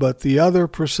 but the other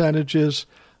percentages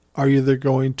are either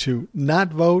going to not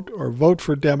vote or vote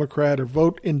for Democrat or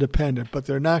vote independent, but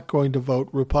they're not going to vote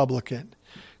Republican.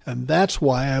 And that's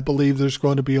why I believe there's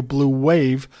going to be a blue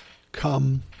wave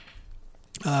come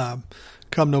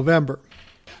November.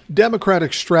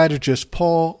 Democratic strategist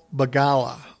Paul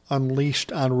Begala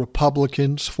unleashed on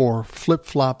Republicans for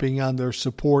flip-flopping on their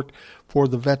support for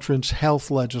the veterans' health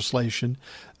legislation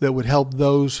that would help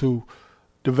those who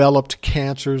developed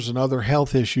cancers and other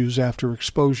health issues after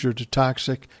exposure to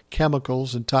toxic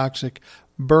chemicals and toxic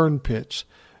burn pits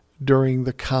during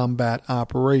the combat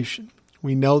operation.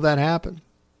 We know that happened.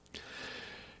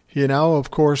 You know, of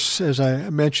course, as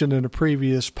I mentioned in a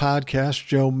previous podcast,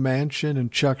 Joe Manchin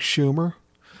and Chuck Schumer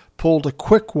pulled a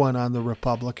quick one on the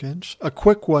Republicans, a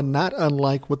quick one not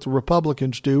unlike what the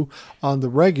Republicans do on the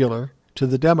regular to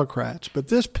the Democrats. But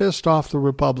this pissed off the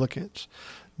Republicans.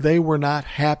 They were not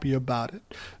happy about it.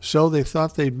 So they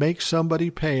thought they'd make somebody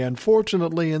pay.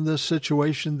 Unfortunately, in this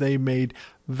situation, they made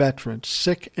veterans,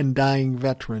 sick and dying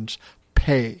veterans,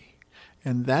 pay.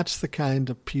 And that's the kind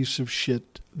of piece of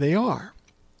shit they are.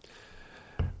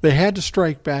 They had to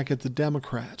strike back at the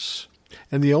Democrats.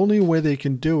 And the only way they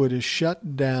can do it is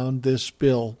shut down this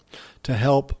bill to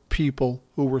help people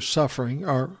who were suffering,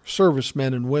 our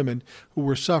servicemen and women who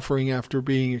were suffering after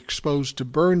being exposed to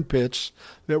burn pits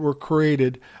that were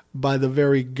created by the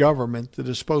very government that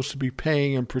is supposed to be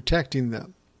paying and protecting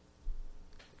them.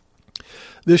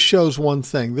 This shows one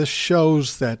thing. This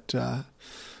shows that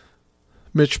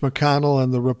Mitch McConnell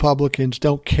and the Republicans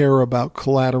don't care about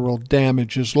collateral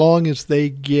damage as long as they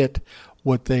get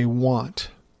what they want.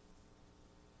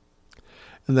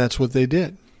 And that's what they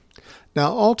did.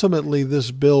 Now, ultimately,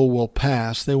 this bill will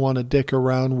pass. They want to dick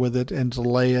around with it and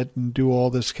delay it and do all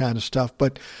this kind of stuff,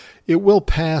 but it will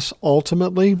pass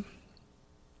ultimately.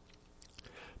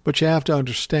 But you have to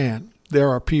understand, there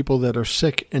are people that are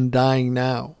sick and dying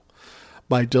now.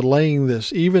 By delaying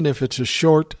this, even if it's a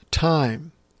short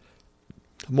time,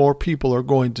 more people are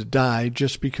going to die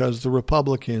just because the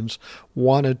Republicans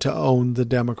wanted to own the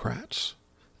Democrats.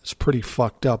 It's pretty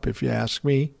fucked up if you ask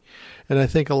me. And I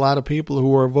think a lot of people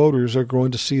who are voters are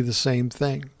going to see the same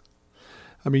thing.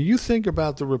 I mean, you think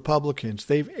about the Republicans.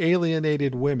 They've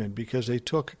alienated women because they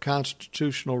took a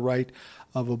constitutional right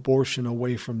of abortion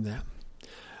away from them.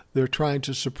 They're trying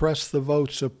to suppress the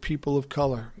votes of people of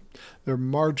color. They're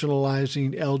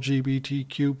marginalizing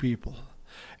LGBTQ people.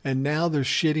 And now they're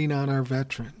shitting on our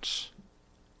veterans.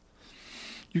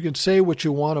 You can say what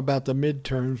you want about the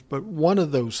midterms, but one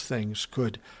of those things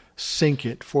could sink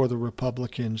it for the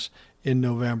Republicans in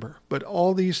November. But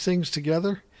all these things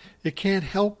together, it can't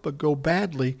help but go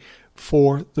badly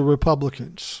for the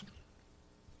Republicans.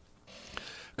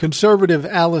 Conservative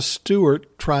Alice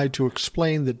Stewart tried to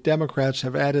explain that Democrats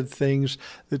have added things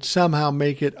that somehow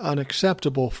make it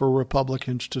unacceptable for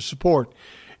Republicans to support.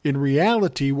 In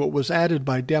reality, what was added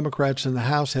by Democrats in the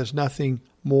House has nothing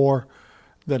more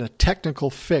than a technical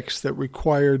fix that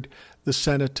required the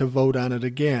Senate to vote on it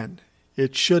again.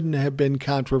 It shouldn't have been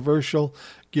controversial,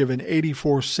 given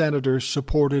 84 senators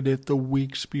supported it the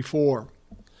weeks before.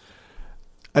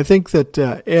 I think that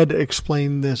Ed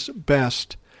explained this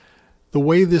best. The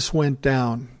way this went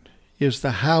down is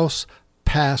the House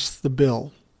passed the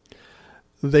bill.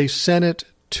 They sent it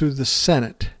to the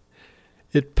Senate.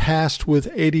 It passed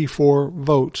with 84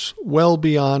 votes, well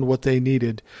beyond what they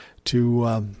needed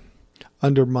to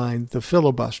undermine the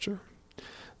filibuster.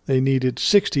 They needed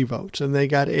 60 votes, and they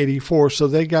got 84, so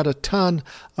they got a ton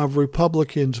of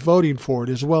Republicans voting for it,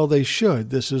 as well they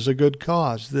should. This is a good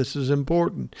cause. This is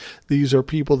important. These are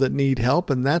people that need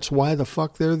help, and that's why the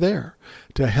fuck they're there,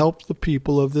 to help the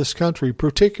people of this country,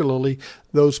 particularly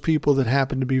those people that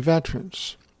happen to be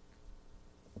veterans.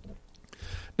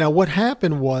 Now, what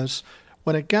happened was,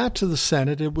 when it got to the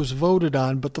Senate, it was voted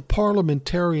on, but the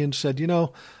parliamentarians said,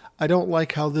 I don't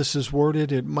like how this is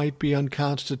worded. It might be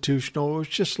unconstitutional. It was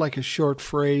just like a short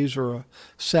phrase or a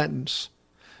sentence.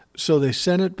 So they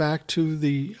sent it back to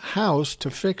the House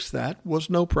to fix that. Was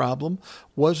no problem.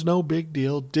 Was no big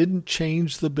deal. Didn't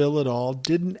change the bill at all.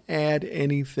 Didn't add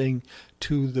anything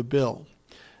to the bill.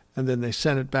 And then they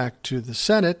sent it back to the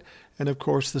Senate. And, of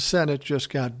course, the Senate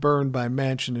just got burned by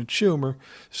Manchin and Schumer.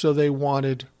 So they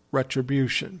wanted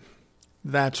retribution.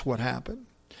 That's what happened.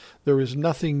 There is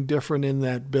nothing different in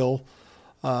that bill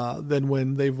than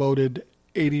when they voted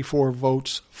 84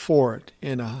 votes for it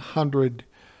in a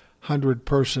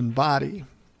 100-person body.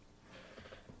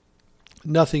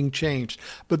 Nothing changed.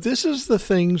 But this is the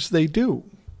things they do.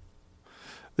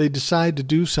 They decide to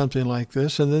do something like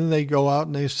this, and then they go out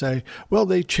and they say, well,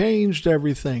 they changed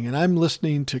everything. And I'm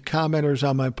listening to commenters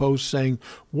on my post saying,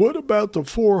 what about the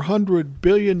 $400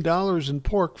 billion in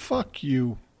pork? Fuck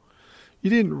you. You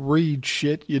didn't read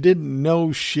shit. You didn't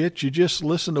know shit. You just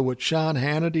listened to what Sean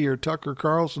Hannity or Tucker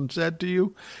Carlson said to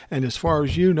you. And as far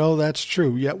as you know, that's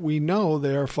true. Yet we know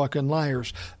they are fucking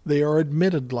liars. They are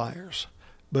admitted liars.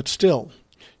 But still,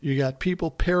 you got people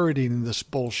parroting this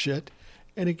bullshit,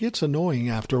 and it gets annoying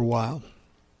after a while.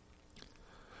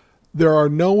 There are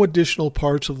no additional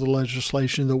parts of the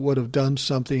legislation that would have done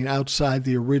something outside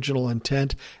the original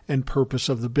intent and purpose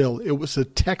of the bill. It was a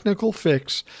technical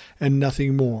fix and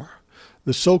nothing more.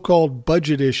 The so-called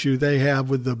budget issue they have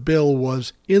with the bill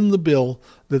was in the bill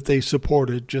that they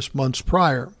supported just months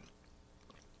prior.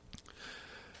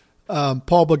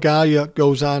 Paul Begaglia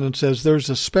goes on and says,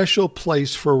 there's a special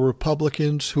place for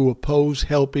Republicans who oppose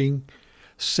helping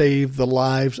save the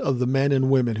lives of the men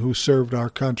and women who served our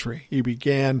country. He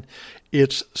began,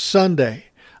 it's Sunday.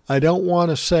 I don't want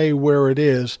to say where it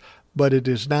is, but it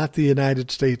is not the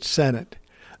United States Senate.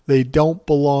 They don't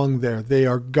belong there. They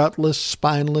are gutless,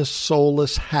 spineless,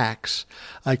 soulless hacks.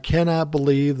 I cannot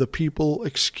believe the people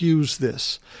excuse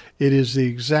this. It is the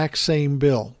exact same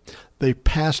bill. They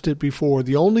passed it before.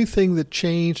 The only thing that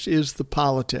changed is the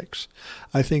politics.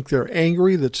 I think they're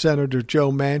angry that Senator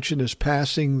Joe Manchin is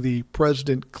passing the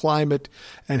President Climate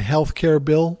and Health Care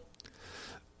bill.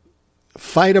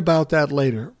 Fight about that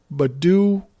later. But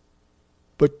to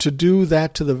do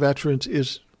that to the veterans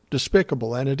is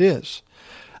despicable, and it is.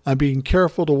 I'm being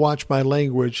careful to watch my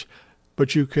language,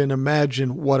 but you can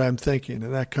imagine what I'm thinking.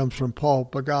 And that comes from Paul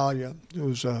Begaglia,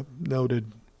 who's a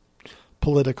noted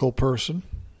political person.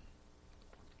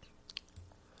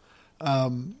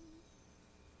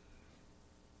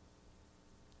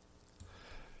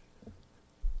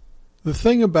 The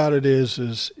thing about it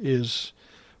is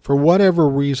for whatever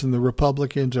reason, the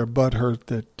Republicans are butthurt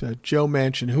that Joe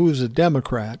Manchin, who is a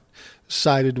Democrat,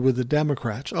 sided with the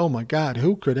Democrats. Oh my God,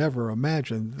 who could ever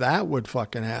imagine that would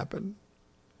fucking happen?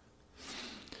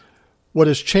 What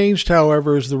has changed,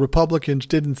 however, is the Republicans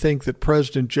didn't think that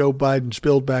President Joe Biden's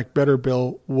Build Back Better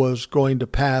bill was going to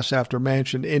pass after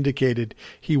Manchin indicated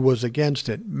he was against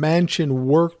it. Manchin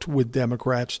worked with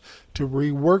Democrats to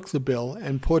rework the bill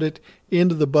and put it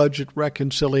into the budget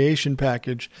reconciliation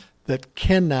package that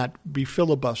cannot be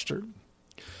filibustered.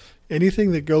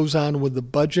 Anything that goes on with the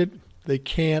budget, they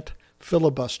can't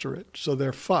filibuster it, so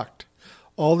they're fucked.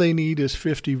 All they need is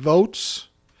 50 votes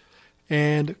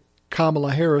and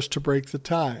Kamala Harris to break the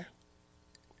tie.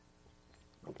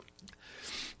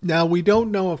 Now, we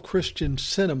don't know of Kyrsten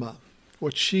Sinema,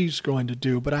 what she's going to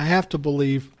do, but I have to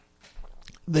believe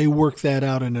they work that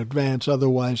out in advance.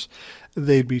 Otherwise,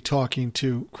 they'd be talking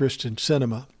to Kyrsten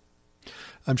Sinema.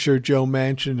 I'm sure Joe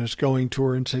Manchin is going to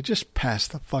her and say, just pass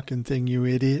the fucking thing, you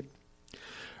idiot.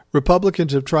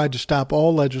 Republicans have tried to stop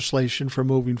all legislation from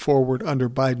moving forward under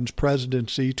Biden's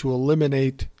presidency to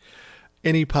eliminate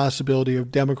any possibility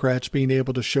of Democrats being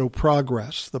able to show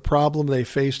progress. The problem they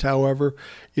faced, however,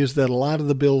 is that a lot of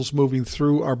the bills moving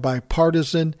through are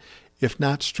bipartisan, if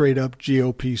not straight up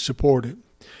GOP supported.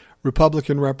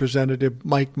 Republican Representative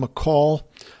Mike McCall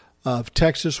of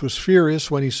Texas was furious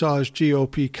when he saw his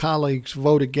GOP colleagues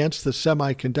vote against the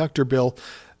semiconductor bill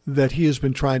that he has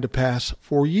been trying to pass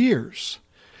for years.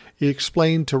 He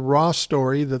explained to Raw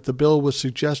Story that the bill was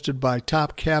suggested by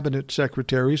top cabinet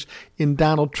secretaries in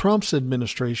Donald Trump's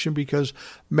administration because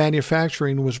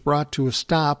manufacturing was brought to a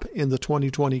stop in the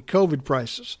 2020 COVID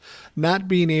crisis. Not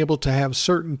being able to have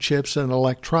certain chips and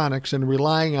electronics and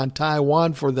relying on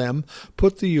Taiwan for them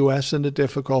put the U.S. in a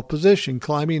difficult position,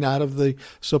 climbing out of the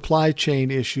supply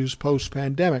chain issues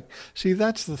post-pandemic. See,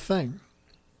 that's the thing.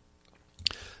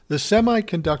 The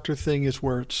semiconductor thing is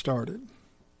where it started.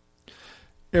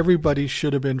 Everybody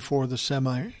should have been for the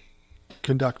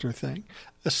semiconductor thing,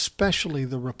 especially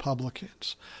the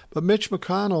Republicans. But Mitch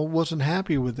McConnell wasn't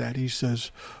happy with that. He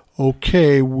says,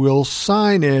 okay, we'll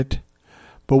sign it,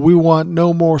 but we want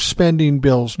no more spending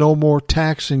bills, no more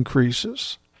tax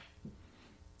increases.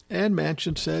 And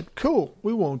Manchin said, cool,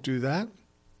 we won't do that.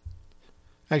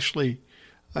 Actually,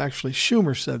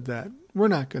 Schumer said that. We're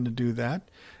not going to do that.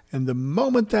 And the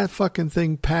moment that fucking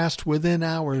thing passed, within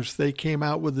hours, they came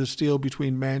out with this deal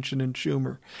between Manchin and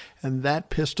Schumer. And that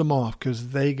pissed them off because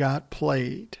they got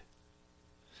played.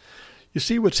 You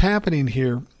see what's happening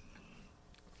here?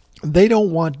 They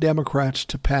don't want Democrats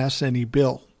to pass any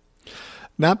bill.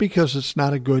 Not because it's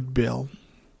not a good bill.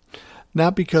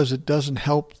 Not because it doesn't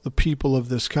help the people of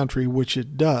this country, which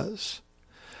it does.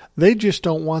 They just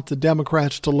don't want the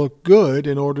Democrats to look good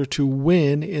in order to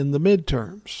win in the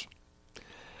midterms.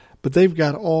 But they've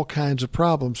got all kinds of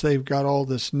problems. They've got all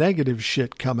this negative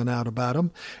shit coming out about them.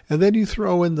 And then you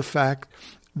throw in the fact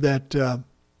that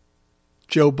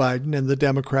Joe Biden and the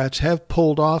Democrats have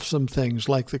pulled off some things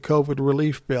like the COVID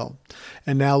relief bill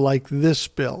and now like this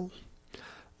bill.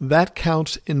 That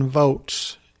counts in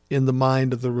votes in the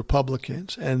mind of the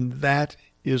Republicans, and that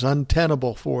is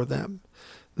untenable for them.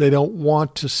 They don't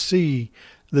want to see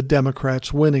the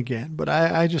Democrats win again. But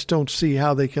I just don't see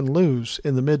how they can lose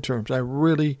in the midterms. I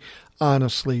really,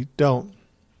 honestly don't.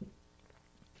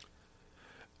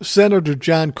 Senator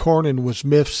John Cornyn was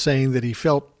miffed, saying that he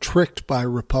felt tricked by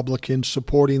Republicans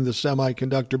supporting the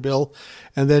semiconductor bill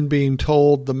and then being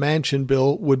told the Manchin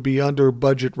bill would be under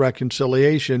budget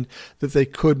reconciliation that they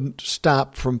couldn't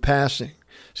stop from passing.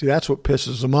 See, that's what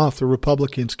pisses them off. The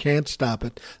Republicans can't stop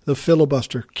it. The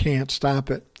filibuster can't stop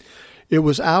it. It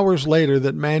was hours later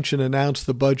that Manchin announced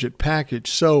the budget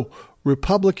package, so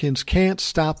Republicans can't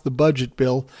stop the budget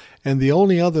bill, and the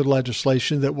only other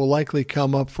legislation that will likely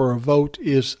come up for a vote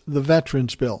is the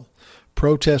veterans bill.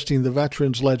 Protesting the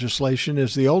veterans legislation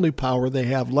is the only power they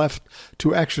have left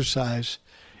to exercise,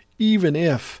 even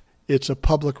if it's a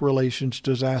public relations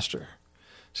disaster.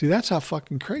 See, that's how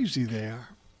fucking crazy they are.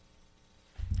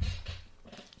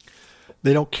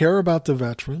 They don't care about the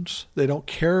veterans. They don't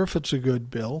care if it's a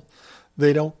good bill.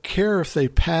 They don't care if they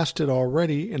passed it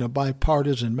already in a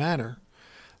bipartisan manner.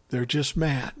 They're just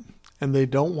mad, and they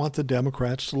don't want the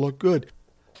Democrats to look good.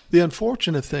 The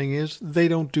unfortunate thing is they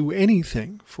don't do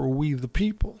anything for we the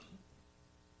people.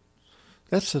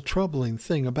 That's the troubling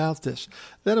thing about this.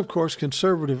 Then, of course,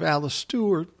 conservative Alice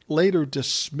Stewart later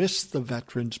dismissed the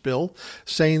veterans bill,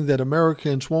 saying that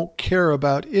Americans won't care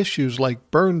about issues like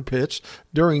burn pits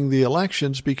during the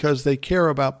elections because they care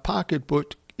about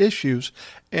pocketbook issues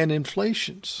and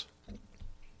inflations.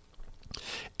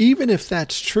 Even if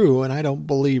that's true, and I don't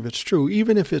believe it's true,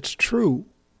 even if it's true,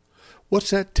 what's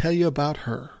that tell you about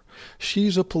her?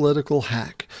 She's a political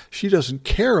hack. She doesn't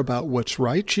care about what's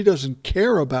right. She doesn't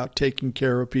care about taking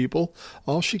care of people.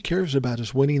 All she cares about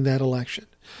is winning that election.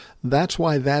 That's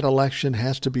why that election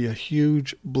has to be a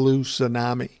huge blue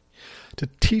tsunami to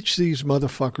teach these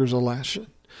motherfuckers a lesson.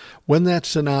 When that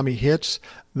tsunami hits,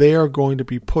 they are going to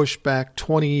be pushed back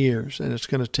 20 years, and it's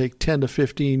going to take 10 to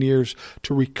 15 years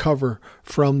to recover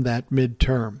from that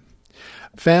midterm.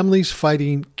 Families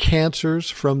fighting cancers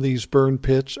from these burn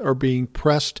pits are being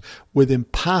pressed with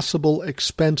impossible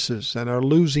expenses and are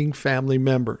losing family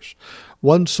members.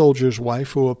 One soldier's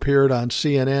wife, who appeared on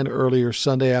CNN earlier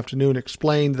Sunday afternoon,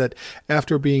 explained that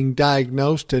after being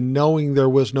diagnosed and knowing there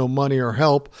was no money or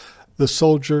help, the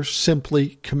soldier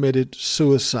simply committed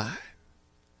suicide.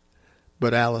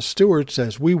 But Alice Stewart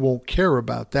says we won't care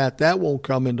about that. That won't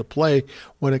come into play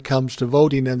when it comes to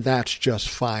voting, and that's just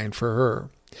fine for her.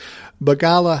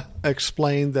 Begala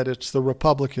explained that it's the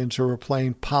Republicans who are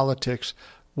playing politics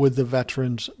with the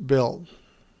veterans bill.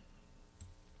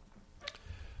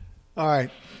 All right,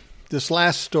 this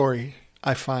last story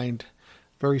I find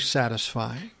very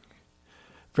satisfying,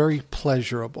 very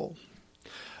pleasurable.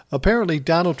 Apparently,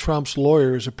 Donald Trump's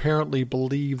lawyers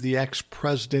believe the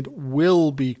ex-president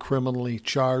will be criminally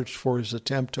charged for his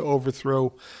attempt to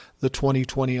overthrow the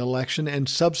 2020 election and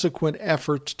subsequent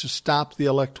efforts to stop the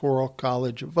Electoral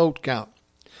College vote count.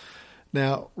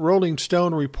 Now, Rolling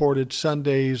Stone reported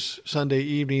Sunday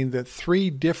evening that 3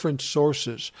 different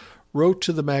sources wrote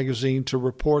to the magazine to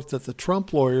report that the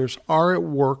Trump lawyers are at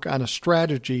work on a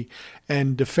strategy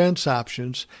and defense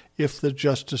options if the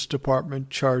Justice Department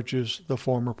charges the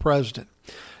former president.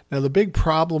 Now, the big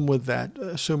problem with that,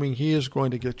 assuming he is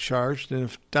going to get charged, and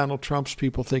if Donald Trump's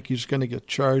people think he's going to get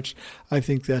charged, I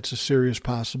think that's a serious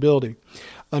possibility.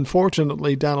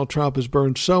 Unfortunately, Donald Trump has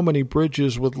burned so many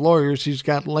bridges with lawyers, he's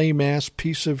got lame-ass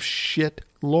piece of shit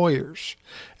lawyers,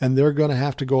 and they're going to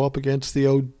have to go up against the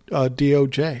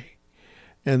DOJ.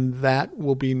 And that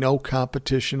will be no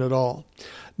competition at all.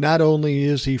 Not only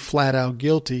is he flat out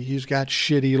guilty, he's got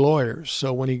shitty lawyers.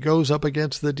 So when he goes up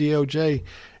against the DOJ,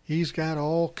 he's got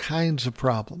all kinds of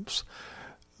problems.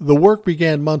 The work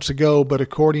began months ago, but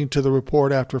according to the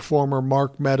report after former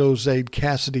Mark Meadows aide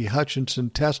Cassidy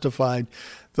Hutchinson testified,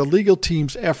 the legal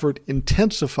team's effort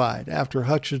intensified after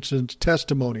Hutchinson's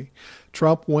testimony.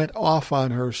 Trump went off on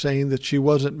her, saying that she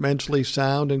wasn't mentally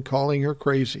sound and calling her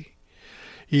crazy.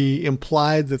 He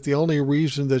implied that the only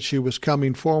reason that she was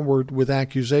coming forward with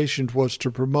accusations was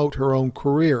to promote her own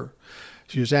career.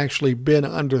 She has actually been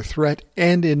under threat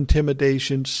and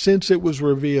intimidation since it was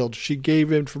revealed she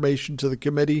gave information to the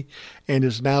committee and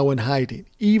is now in hiding.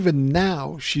 Even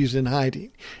now, she's in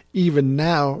hiding. Even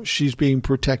now, she's being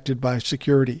protected by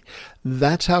security.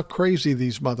 That's how crazy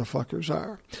these motherfuckers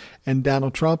are. And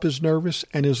Donald Trump is nervous,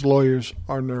 and his lawyers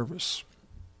are nervous.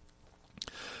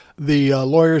 The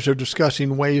lawyers are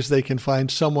discussing ways they can find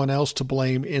someone else to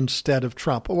blame instead of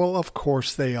Trump. Well, of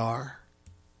course they are.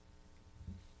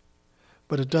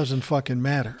 But it doesn't fucking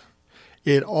matter.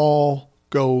 It all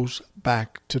goes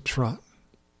back to Trump.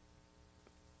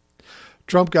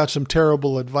 Trump got some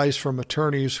terrible advice from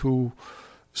attorneys who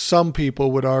some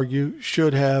people would argue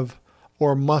should have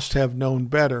or must have known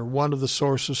better. One of the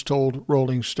sources told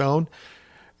Rolling Stone,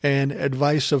 and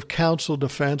advice of counsel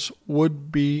defense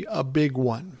would be a big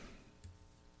one.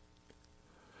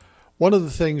 One of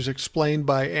the things explained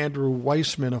by Andrew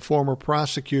Weissman, a former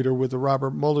prosecutor with the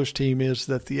Robert Mueller's team, is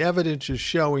that the evidence is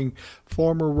showing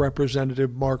former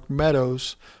Representative Mark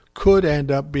Meadows could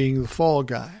end up being the fall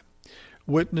guy.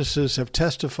 Witnesses have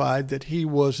testified that he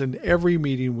was in every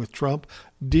meeting with Trump,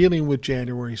 dealing with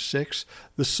January 6th,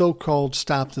 the so-called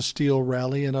Stop the Steal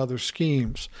rally, and other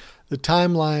schemes. The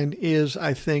timeline is,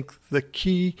 I think, the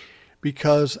key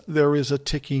because there is a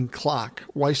ticking clock,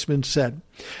 Weissman said.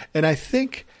 And I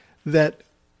think that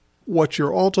what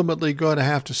you're ultimately going to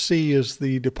have to see is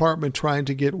the department trying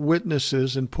to get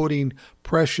witnesses and putting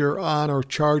pressure on or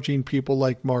charging people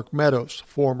like Mark Meadows.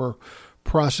 Former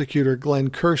prosecutor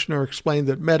Glenn Kirshner explained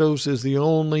that Meadows is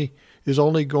only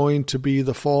going to be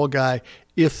the fall guy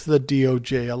if the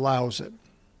DOJ allows it.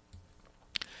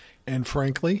 And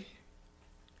frankly,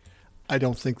 I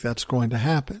don't think that's going to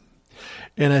happen.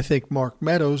 And I think Mark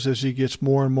Meadows, as he gets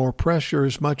more and more pressure,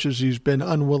 as much as he's been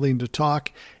unwilling to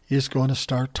talk, is going to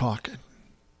start talking.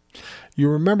 You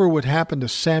remember what happened to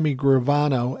Sammy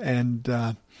Gravano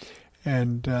and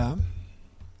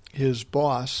his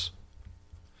boss.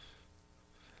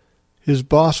 His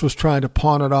boss was trying to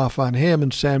pawn it off on him,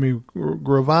 and Sammy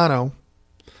Gravano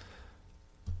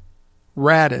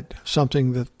ratted,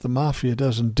 something that the mafia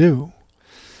doesn't do.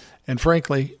 And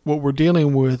frankly, what we're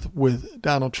dealing with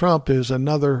Donald Trump is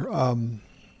another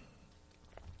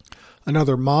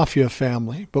mafia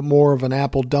family, but more of an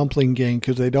apple dumpling gang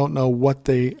because they don't know what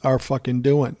they are fucking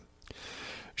doing.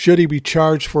 Should he be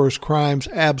charged for his crimes?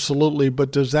 Absolutely.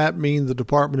 But does that mean the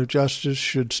Department of Justice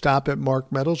should stop at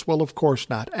Mark Meadows? Well, of course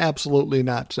not. Absolutely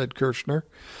not, said Kirshner.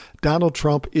 Donald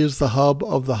Trump is the hub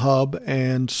of the hub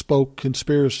and spoke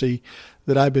conspiracy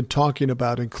that I've been talking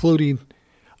about, including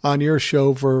on your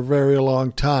show for a very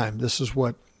long time. This is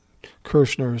what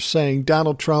Kirshner is saying.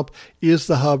 Donald Trump is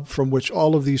the hub from which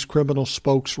all of these criminal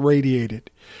spokes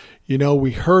radiated. You know, we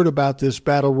heard about this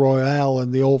battle royale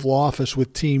in the Oval Office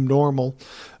with Team Normal,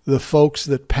 the folks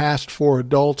that passed for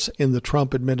adults in the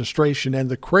Trump administration, and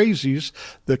the crazies,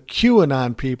 the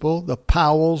QAnon people, the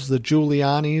Powells, the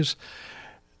Giulianis.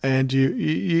 And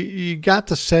you got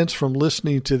the sense from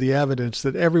listening to the evidence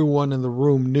that everyone in the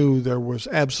room knew there was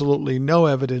absolutely no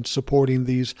evidence supporting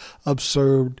these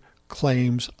absurd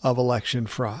claims of election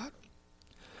fraud.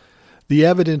 The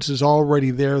evidence is already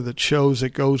there that shows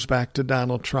it goes back to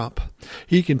Donald Trump.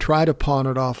 He can try to pawn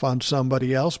it off on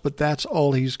somebody else, but that's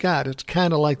all he's got. It's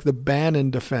kind of like the Bannon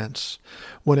defense.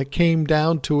 When it came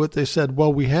down to it, they said,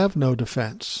 well, we have no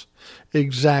defense.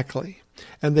 Exactly.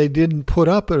 And they didn't put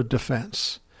up a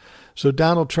defense. So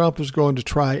Donald Trump is going to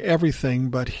try everything,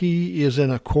 but he is in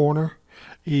a corner.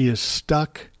 He is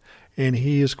stuck, and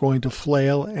he is going to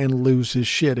flail and lose his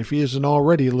shit if he isn't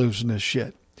already losing his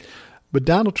shit. But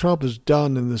Donald Trump is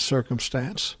done in this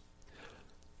circumstance.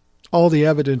 All the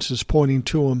evidence is pointing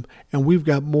to him, and we've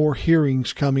got more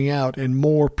hearings coming out and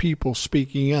more people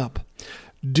speaking up.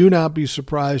 Do not be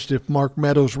surprised if Mark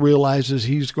Meadows realizes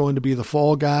he's going to be the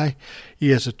fall guy. He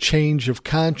has a change of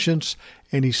conscience,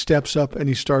 and he steps up and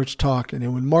he starts talking.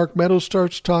 And when Mark Meadows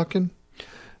starts talking,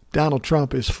 Donald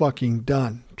Trump is fucking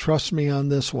done. Trust me on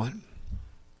this one.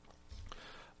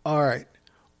 All right.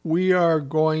 We are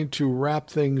going to wrap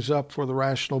things up for the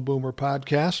Rational Boomer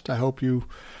podcast. I hope you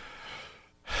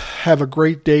have a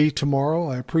great day tomorrow.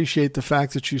 I appreciate the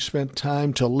fact that you spent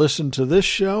time to listen to this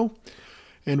show.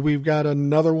 And we've got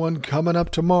another one coming up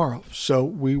tomorrow. So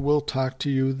we will talk to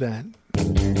you then.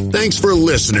 Thanks for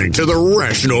listening to the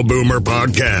Rational Boomer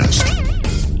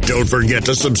podcast. Don't forget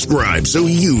to subscribe so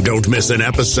you don't miss an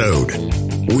episode.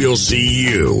 We'll see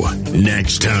you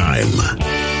next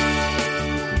time.